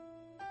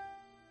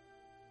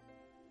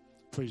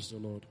 Praise the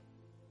Lord.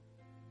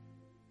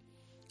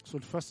 So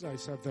the first thing I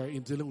said there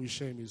in dealing with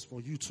shame is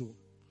for you to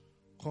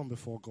come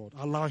before God.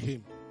 Allow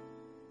Him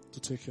to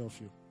take care of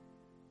you.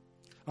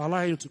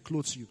 Allow Him to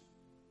clothe you.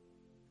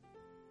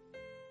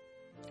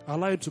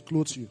 Allow Him to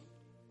clothe you.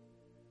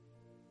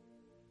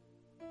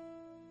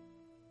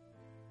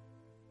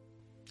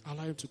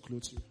 Allow Him to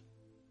clothe you.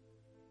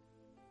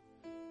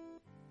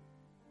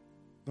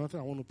 The other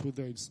thing I want to put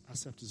there is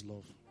accept His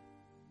love.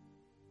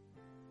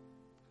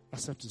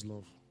 Accept His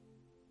love.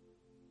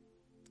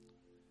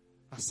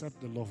 Accept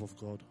the love of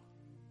God.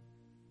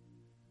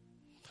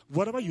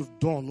 Whatever you've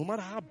done, no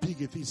matter how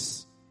big it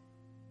is,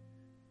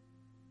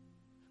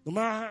 no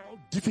matter how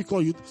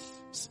difficult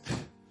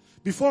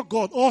before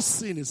God, all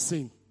sin is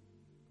sin.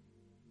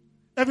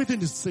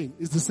 Everything is sin.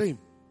 It's the same.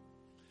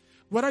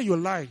 Whether you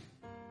lie,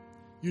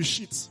 you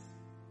cheat.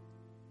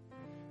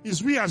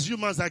 It's we as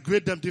humans that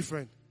grade them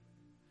different.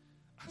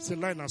 Say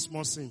lie and a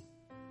small sin.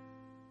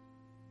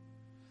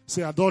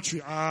 Say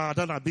adultery, that's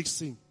a big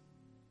sin.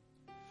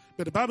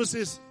 But the Bible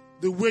says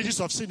the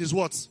wages of sin is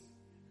what?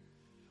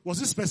 Was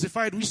it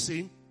specified which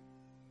sin?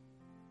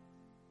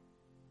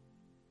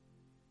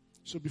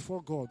 So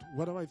before God,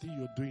 whatever I think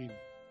you're doing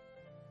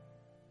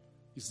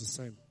is the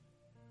same.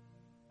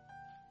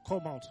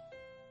 Come out.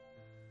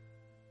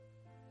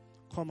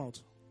 Come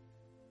out.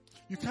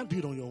 You can't do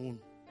it on your own.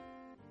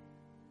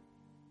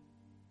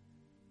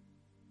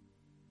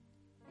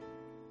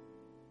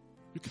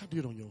 You can't do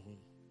it on your own.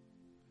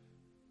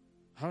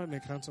 I had an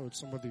encounter with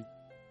somebody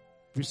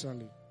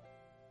recently.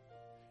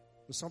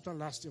 Sometime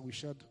last year we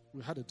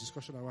had a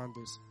discussion around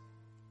this.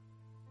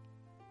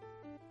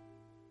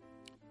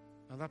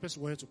 And that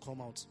person wanted to come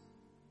out.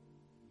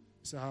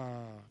 He said,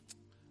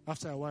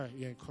 after a while,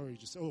 he encouraged.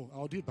 He said,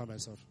 I'll do it by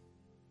myself.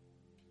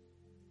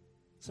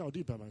 He said, I'll do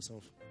it by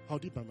myself. I'll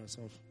do it by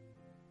myself.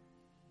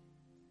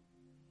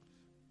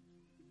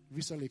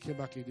 Recently came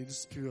back in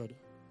this period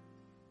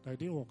that it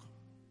didn't work.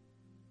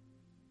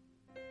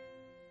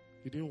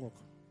 It didn't work.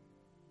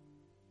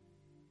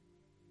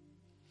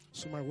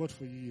 So my word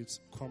for you is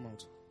come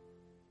out.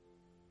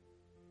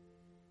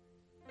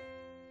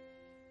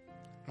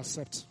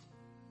 Accept.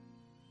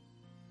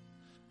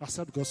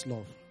 Accept God's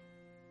love.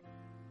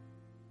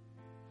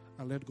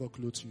 And let God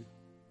clothe you.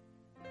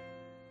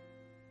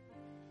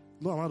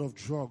 No amount of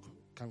drug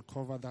can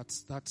cover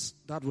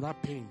that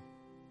without pain.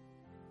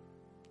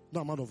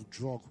 No amount of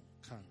drug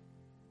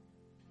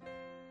can.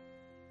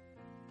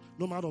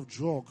 No amount of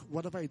drug,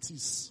 whatever it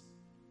is,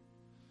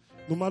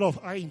 no matter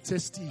of high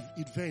intensity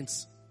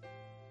events,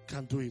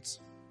 can do it.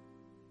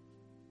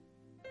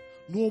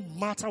 No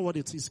matter what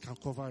it is, can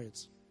cover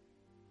it.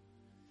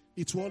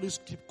 It will always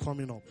keep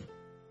coming up.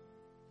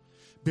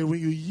 But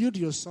when you yield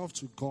yourself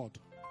to God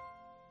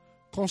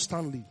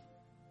constantly,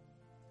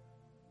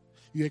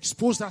 you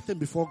expose that thing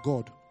before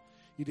God,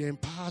 it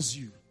empowers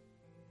you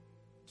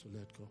to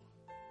let go.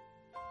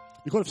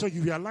 Because so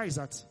you realize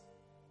that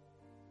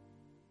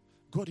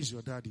God is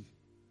your daddy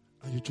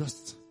and you're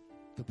just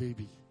the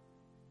baby.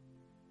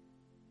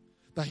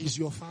 That He's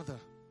your father.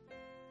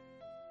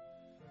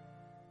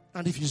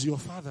 And if He's your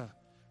father,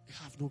 you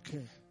have no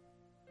care.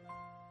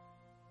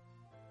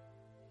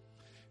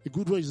 A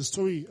good way is the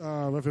story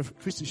Reverend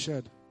Christy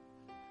shared.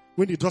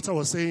 When the daughter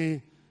was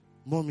saying,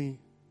 Mommy,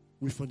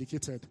 we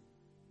fornicated.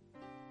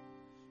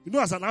 You know,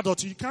 as an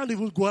adult, you can't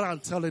even go out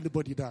and tell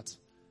anybody that.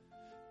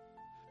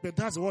 But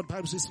that's what the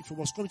Bible says. If you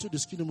must come into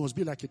this kingdom, you must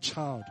be like a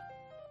child.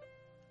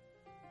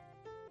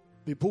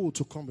 Be bold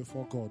to come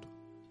before God.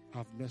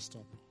 I've messed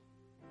up.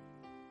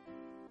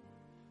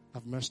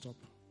 I've messed up.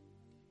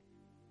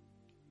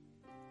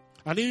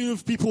 And even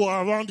if people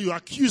are around you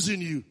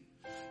accusing you,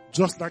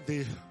 Just like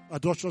the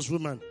adulterous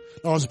woman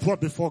that was brought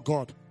before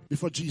God,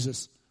 before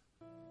Jesus.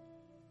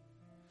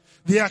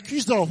 They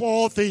accused her of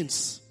all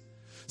things.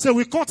 So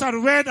we caught her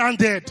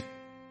red-handed.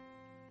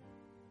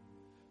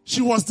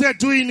 She was there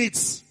doing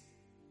it.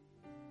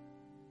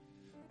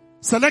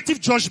 Selective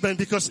judgment,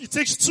 because it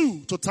takes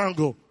two to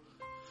tango.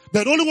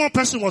 But only one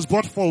person was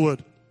brought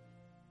forward.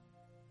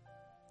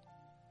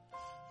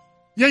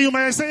 Yeah, you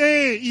might say,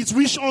 hey, it's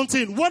witch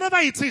hunting. Whatever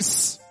it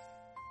is.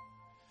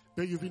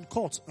 But you've been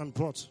caught and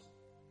brought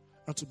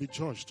and to be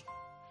judged.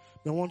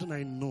 But one thing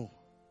I know,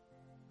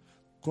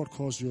 God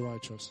calls you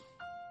righteous.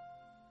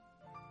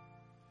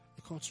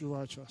 He calls you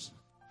righteous.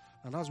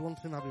 And that's one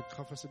thing I've been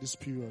confessing this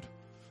period.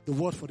 The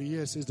word for the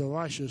year says the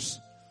righteous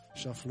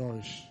shall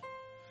flourish.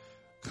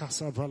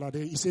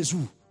 He says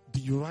who?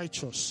 The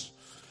righteous.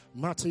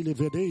 You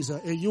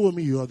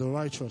are the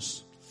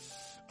righteous.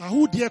 And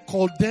who dare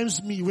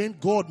condemns me when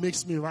God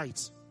makes me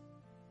right?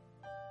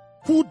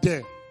 Who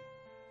dare?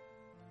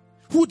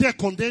 Who dare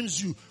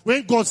condemns you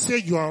when God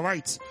says you are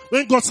right?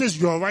 When God says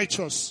you are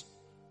righteous?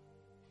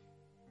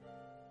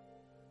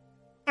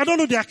 I don't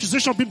know the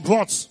accusation being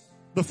brought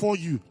before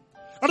you.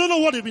 I don't know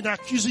what they've been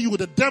accusing you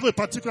with. The devil in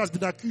particular has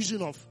been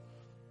accusing of.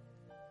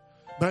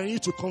 But you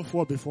need to come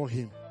forward before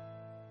him.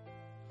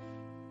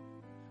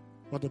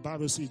 But the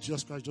Bible says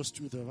Jesus Christ just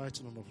threw the right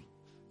hand of,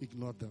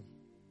 ignored them.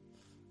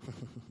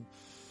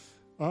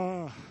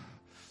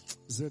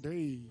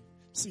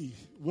 See,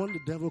 when the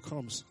devil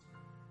comes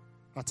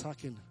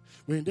attacking,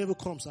 when the devil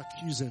comes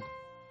accusing,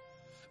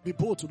 be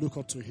bold to look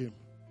up to him.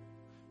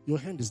 Your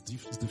hand is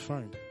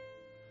defined.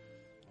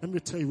 Let me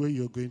tell you where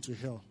you're going to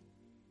hell.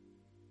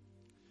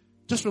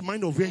 Just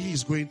remind of where he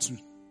is going to.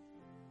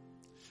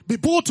 Be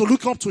bold to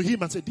look up to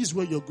him and say, this is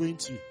where you're going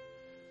to.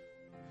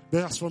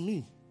 But as for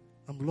me,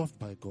 I'm loved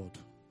by God.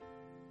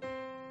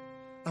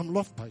 I'm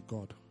loved by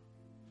God.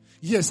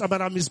 Yes, I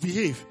might have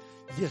misbehaved.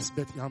 Yes,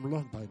 but I'm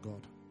loved by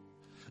God.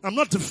 I'm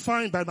not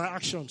defined by my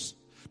actions.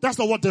 That's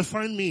not what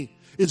defines me.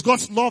 It's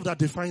God's love that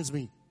defines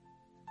me.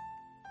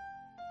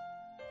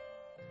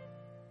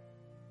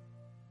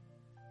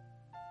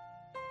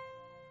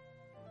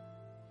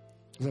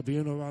 Is that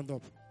being a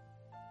roundup?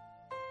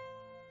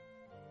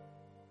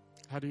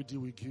 How do you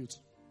deal with guilt?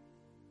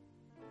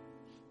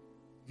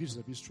 Guilt is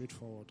a bit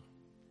straightforward.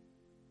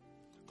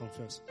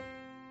 Confess.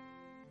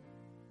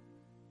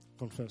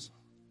 Confess.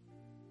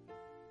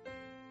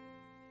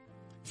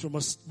 If you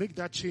must make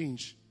that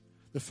change,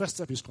 the first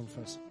step is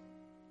confess.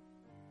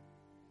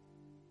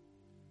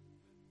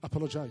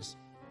 Apologize.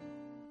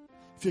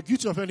 If you're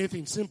guilty of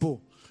anything,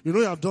 simple. You know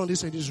you have done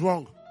this and it's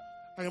wrong.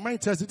 And your mind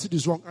tells it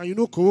is wrong. And you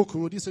know,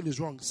 this thing is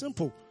wrong.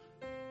 Simple.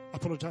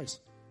 Apologize.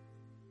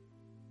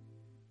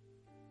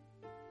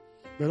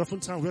 But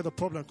oftentimes where the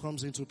problem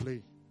comes into play,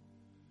 you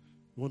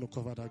want to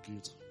cover that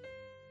guilt.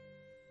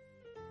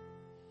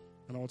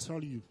 And I'll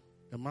tell you,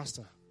 a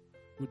master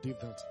who did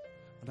that,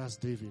 and that's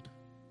David.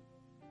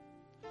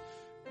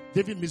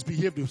 David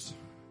misbehaved with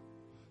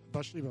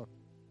Bathsheba.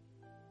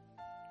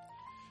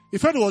 He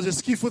felt it was a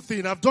skillful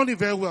thing. I've done it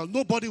very well.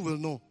 Nobody will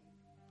know.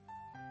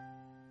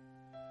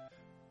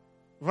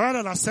 Rather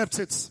than accept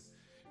it,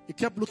 he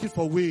kept looking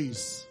for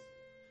ways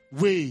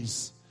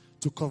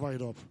to cover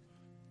it up.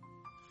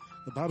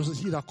 The Bible says,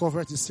 he that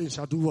covereth his sin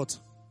shall do what?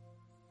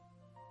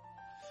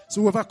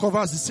 So whoever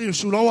covers his sin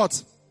should know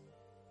what?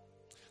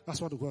 That's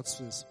what the word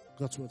says.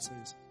 God's word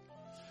says.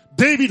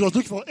 David was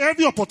looking for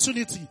every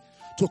opportunity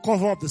to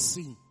cover up the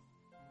sin.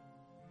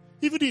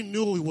 Even he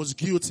knew he was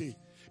guilty,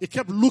 he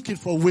kept looking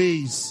for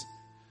ways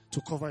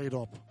to cover it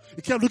up.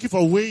 He kept looking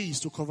for ways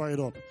to cover it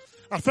up.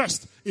 At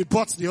first, he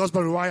brought the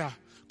husband Uriah.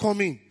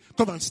 Come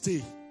and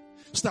stay.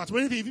 Start.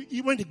 When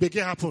the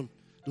beggar happened,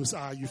 they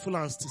said, you full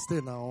and stay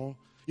now.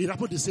 It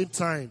happened at the same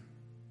time.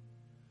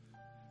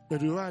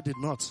 But Uriah did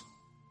not.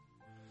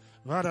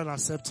 Rather than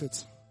accept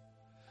it.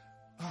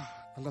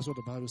 And that's what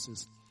the Bible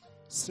says.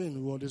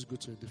 Sin will always go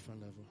to a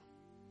different level.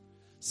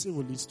 Sin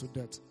will lead to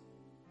death.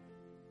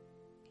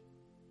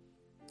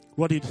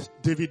 What did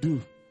David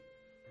do?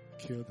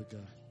 Kill the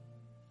guy.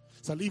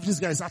 So leave this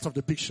guy is out of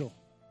the picture.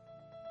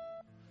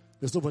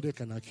 There's nobody that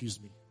can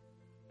accuse me.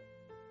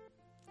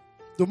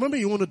 The moment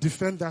you want to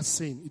defend that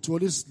sin, it will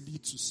always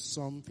lead to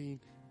something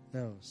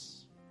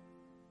else.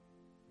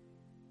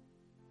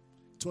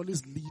 It will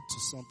always lead to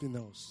something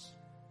else.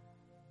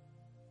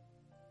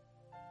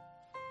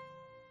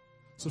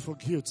 So for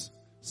guilt,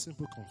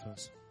 simply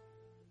confess.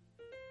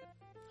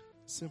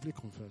 Simply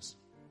confess.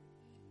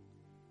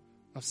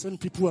 I've seen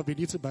people who have been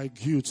eaten by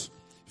guilt.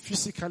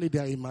 Physically, they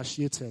are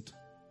emaciated.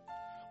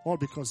 All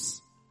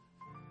because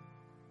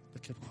they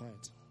kept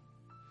quiet.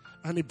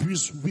 And it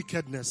breeds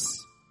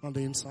wickedness on the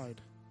inside.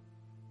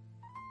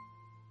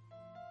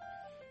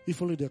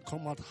 If only they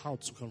come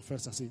out to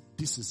confess and say,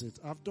 this is it.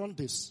 I've done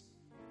this.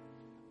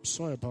 I'm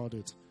sorry about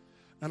it.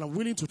 And I'm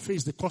willing to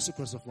face the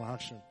consequence of my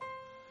action.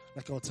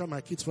 Like I'll tell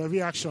my kids, for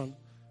every action,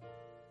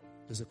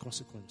 there's a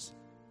consequence.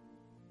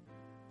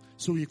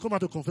 So when you come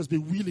out to confess, be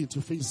willing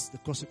to face the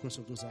consequence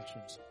of those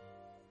actions.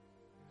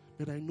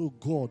 But I know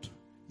God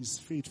is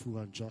faithful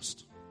and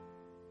just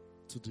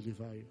to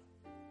deliver you.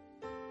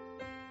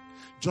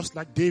 Just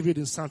like David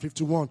in Psalm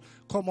 51.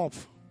 Come up.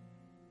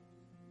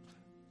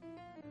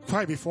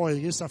 Cry before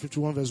him in Psalm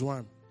 51 verse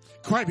 1.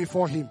 Cry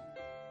before him.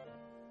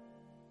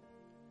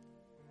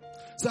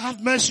 Say,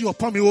 have mercy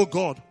upon me, O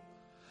God.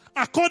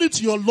 According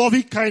to your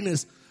loving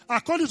kindness,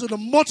 according to the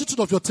multitude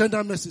of your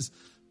tender mercies,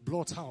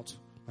 blot out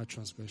my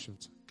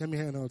transgressions. Get me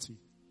here, NLT.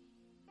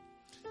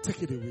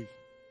 Take it away.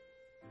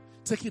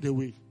 Take it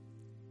away.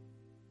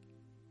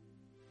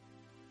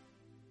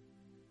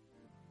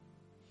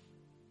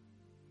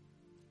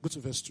 Go to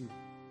verse 2.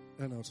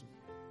 NLT.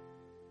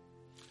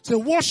 Say,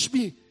 wash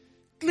me,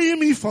 clean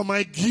me from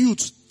my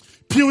guilt,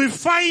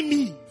 purify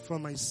me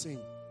from my sin.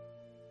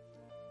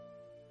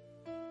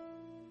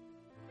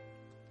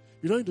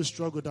 You don't need to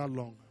struggle that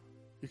long.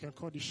 You can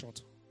cut this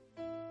short.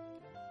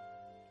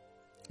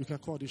 You can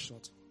cut this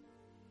short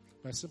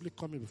by simply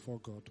coming before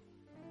God.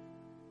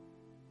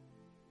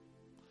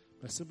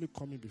 By simply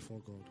coming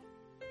before God.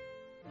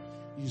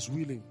 He is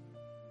willing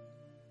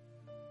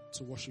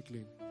to wash you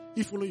clean.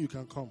 If only you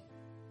can come.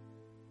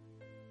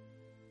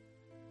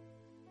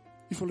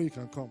 If only you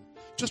can come.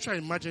 Just try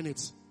and imagine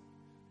it.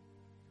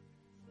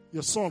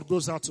 Your son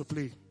goes out to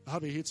play. I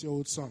have a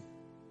 8-year-old son.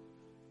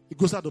 He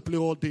goes out to play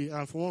all day,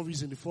 and for one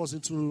reason he falls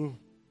into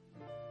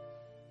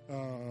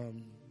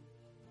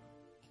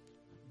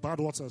bad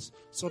waters,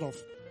 sort of.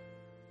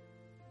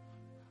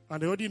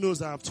 And he already knows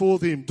that I've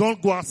told him,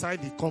 don't go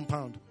outside the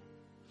compound.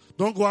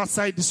 Don't go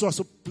outside this sort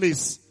of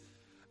place.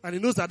 And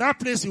he knows that that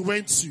place he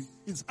went to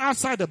is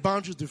outside the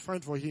boundaries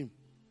defined for him.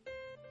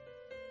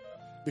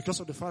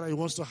 Because of the fact that he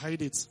wants to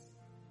hide it,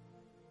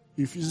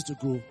 he refuses to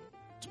go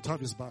to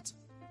have his bath.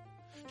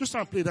 Just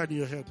try and play that in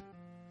your head.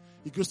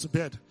 He goes to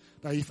bed.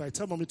 That if I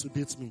tell mommy to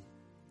beat me,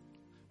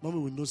 mommy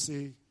will not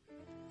say,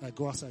 I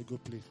go outside, I go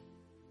play.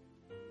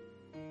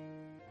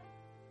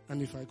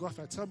 And if I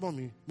tell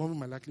mommy, mommy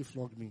might likely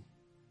flog me.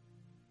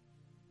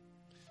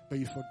 But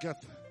you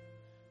forget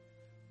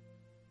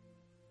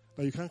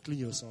that you can't clean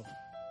yourself.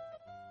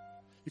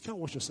 You can't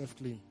wash yourself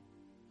clean.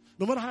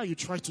 No matter how you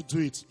try to do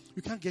it,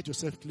 you can't get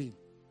yourself clean.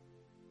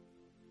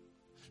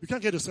 You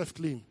can't get yourself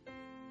clean.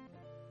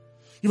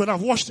 You might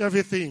have washed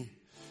everything,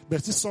 but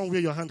it's somewhere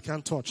your hand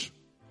can't touch.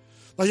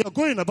 Like you're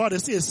going about,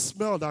 there's still a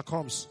smell that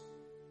comes.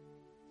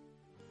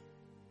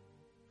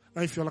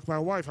 And if you're like my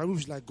wife, I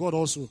wish like God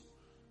also.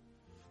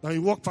 Now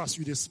you walk past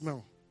you, they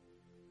smell.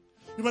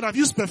 You might have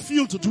used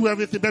perfume to do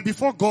everything, but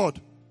before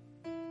God,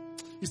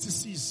 He still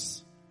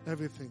sees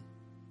everything.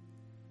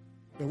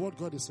 But what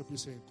God is simply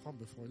saying, come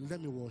before,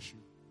 let me wash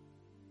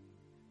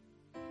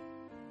you.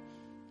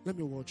 Let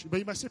me wash you. But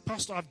you might say,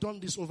 Pastor, I've done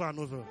this over and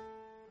over.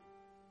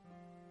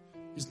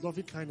 His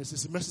loving kindness,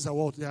 His mercies are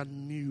what? They are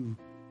new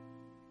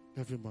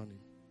every morning.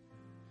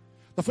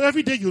 But for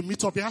every day you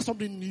meet up, He has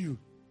something new.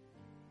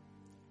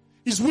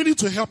 He's willing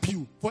to help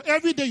you. For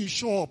every day you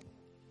show up,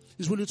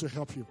 He's willing to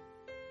help you.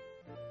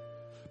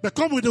 But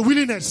come with the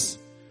willingness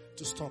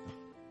to stop.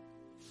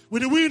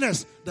 With the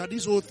willingness that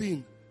this whole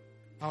thing,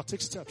 I'll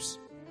take steps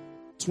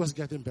towards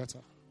getting better.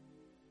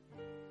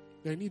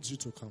 He needs you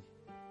to come.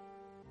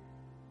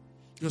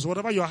 Because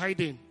whatever you're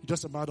hiding, it's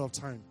just a matter of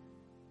time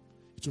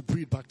to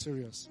breed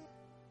bacteria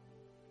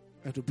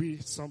and to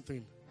breed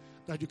something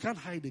that you can't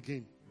hide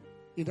again.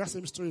 In that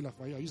same story, like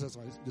I use as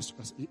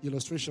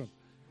illustration.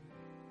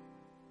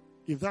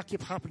 If that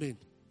keep happening,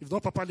 if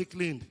not properly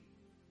cleaned,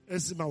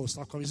 eczema will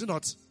start coming. Is it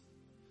not?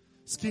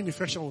 Skin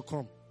infection will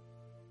come.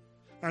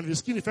 And if the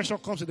skin infection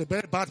comes in a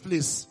very bad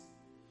place,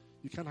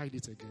 you can't hide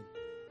it again.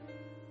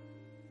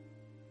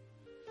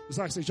 It's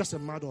like I say, it's just a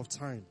matter of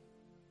time.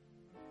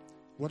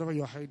 Whatever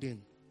you're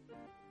hiding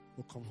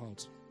will come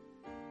out.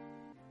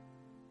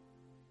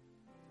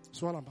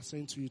 So what I'm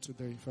saying to you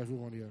today, for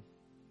everyone here,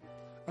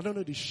 I don't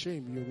know the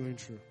shame you're going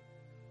through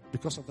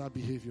because of that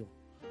behavior.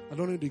 I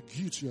don't know the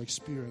guilt you're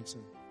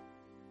experiencing.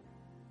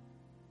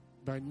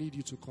 But I need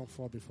you to come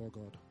forward before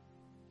God.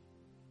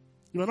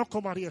 You may not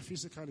come out here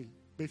physically,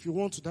 but if you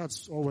want to,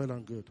 that's all well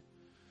and good.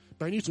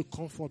 But I need you to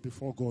come forward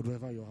before God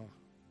wherever you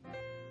are.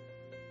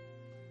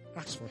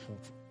 Ask for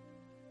help.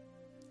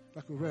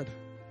 Like we read,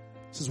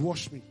 it says,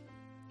 wash me,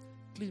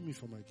 clean me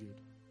from my guilt.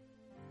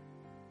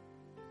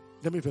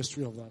 Let me verse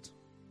 3 of that.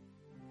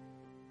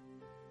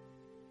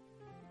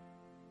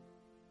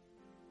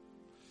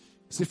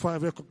 See, for I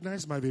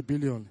recognize my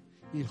rebellion.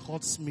 It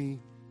haunts me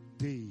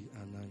day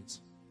and night.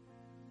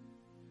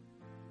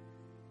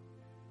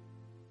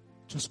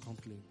 Just come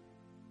clean.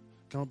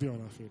 Can't be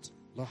on our feet.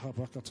 Laha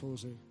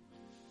bakatose.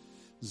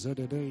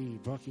 Zedede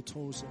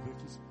bakitose.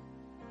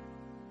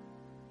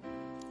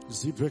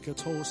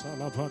 Zibreketose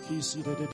alabaki sidede.